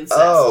about incest.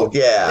 Oh,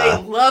 yeah.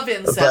 They love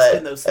incest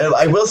in those things.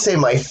 I will say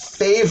my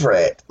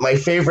favorite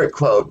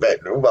quote that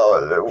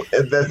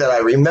I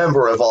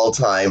remember of all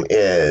time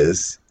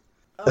is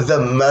the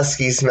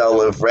musky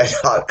smell of red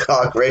hot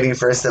cock ready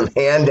for some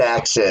hand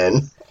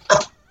action.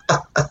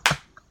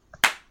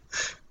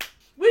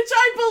 Which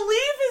I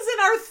believe is in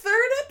our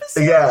third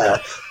episode. Yeah,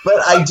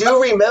 but I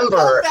do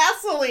remember...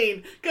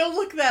 Vaseline. Go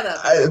look that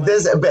up.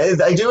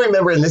 I do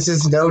remember, and this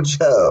is no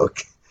joke.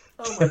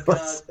 Oh my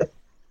God.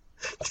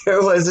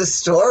 There was a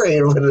story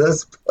in one of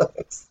those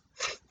books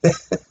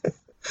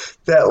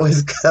that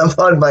was "Come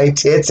on my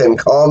tits and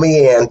call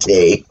me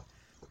auntie."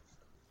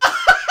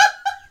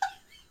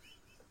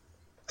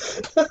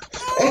 Oh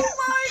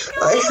my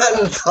God.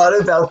 hadn't thought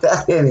about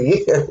that in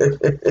years.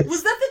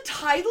 Was that the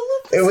title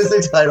of the It was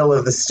the title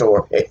of the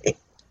story.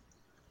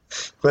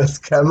 Let's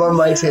come on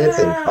my tits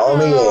and call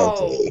me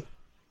Auntie.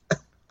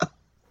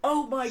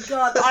 Oh my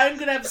god, I'm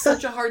gonna have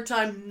such a hard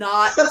time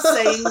not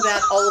saying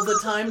that all the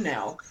time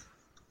now.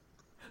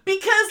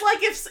 Because, like,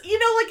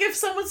 if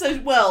someone says,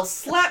 well,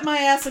 slap my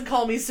ass and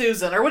call me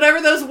Susan, or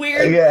whatever those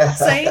weird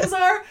sayings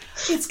are,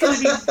 it's gonna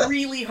be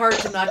really hard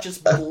to not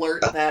just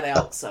blurt that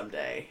out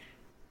someday.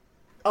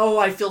 Oh,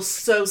 I feel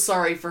so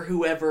sorry for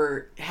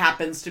whoever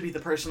happens to be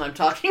the person I'm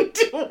talking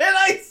to when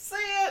I say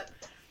it.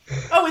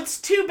 Oh, it's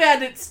too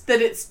bad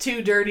that it's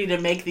too dirty to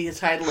make the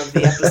title of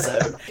the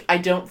episode. I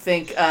don't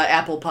think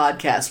Apple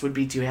Podcasts would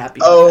be too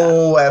happy with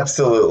Oh,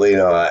 absolutely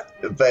not.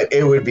 But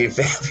it would be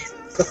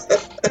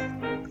fabulous.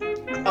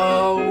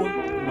 Oh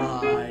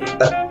my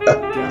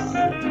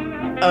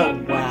god.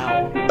 Oh,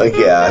 wow.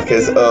 Yeah,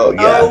 because, Oh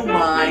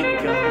my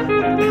god.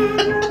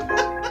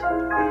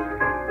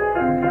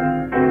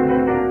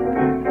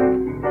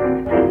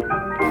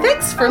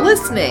 Thanks for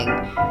listening.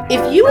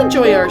 If you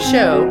enjoy our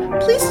show,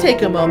 please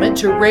take a moment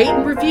to rate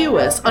and review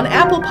us on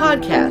Apple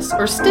Podcasts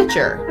or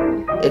Stitcher.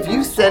 If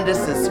you send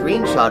us a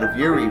screenshot of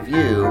your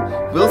review,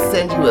 we'll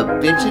send you a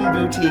Bitchin'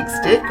 Boutique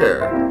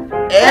sticker.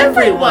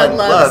 Everyone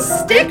loves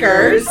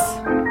stickers!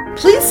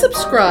 Please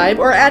subscribe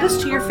or add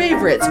us to your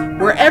favorites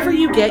wherever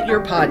you get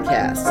your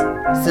podcasts.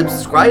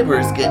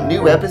 Subscribers get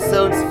new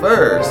episodes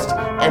first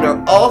and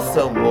are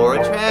also more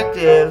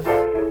attractive.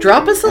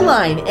 Drop us a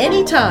line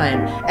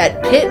anytime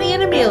at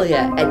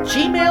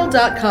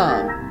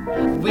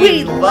pitneyandamelia@gmail.com.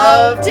 We'd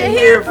love to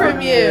hear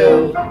from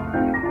you!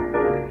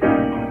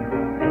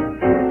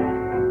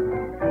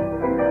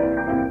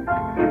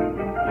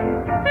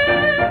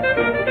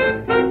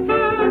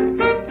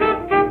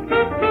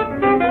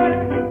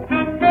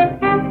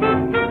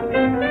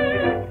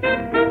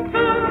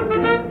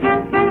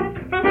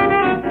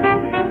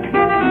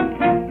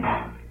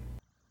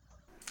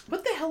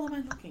 What the hell am I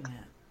looking at?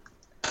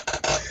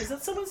 Is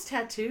that someone's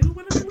tattoo?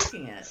 What am I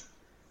looking at?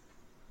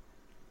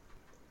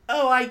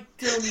 Oh, I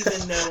don't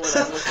even know what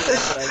I'm looking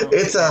at. But I don't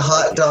It's a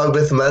hot dog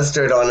with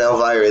mustard on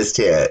Elvira's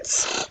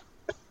tits.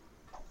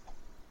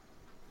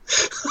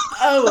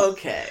 Oh,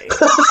 okay.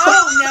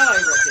 Oh, now I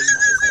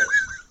recognize it.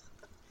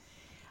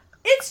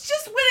 It's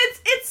just when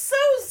it's so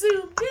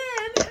zoomed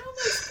in.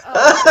 How am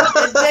I?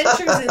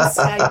 Adventures in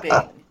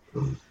Skyping.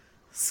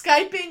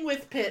 Skyping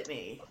with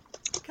Pitney.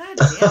 God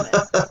damn it.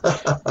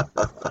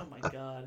 Oh my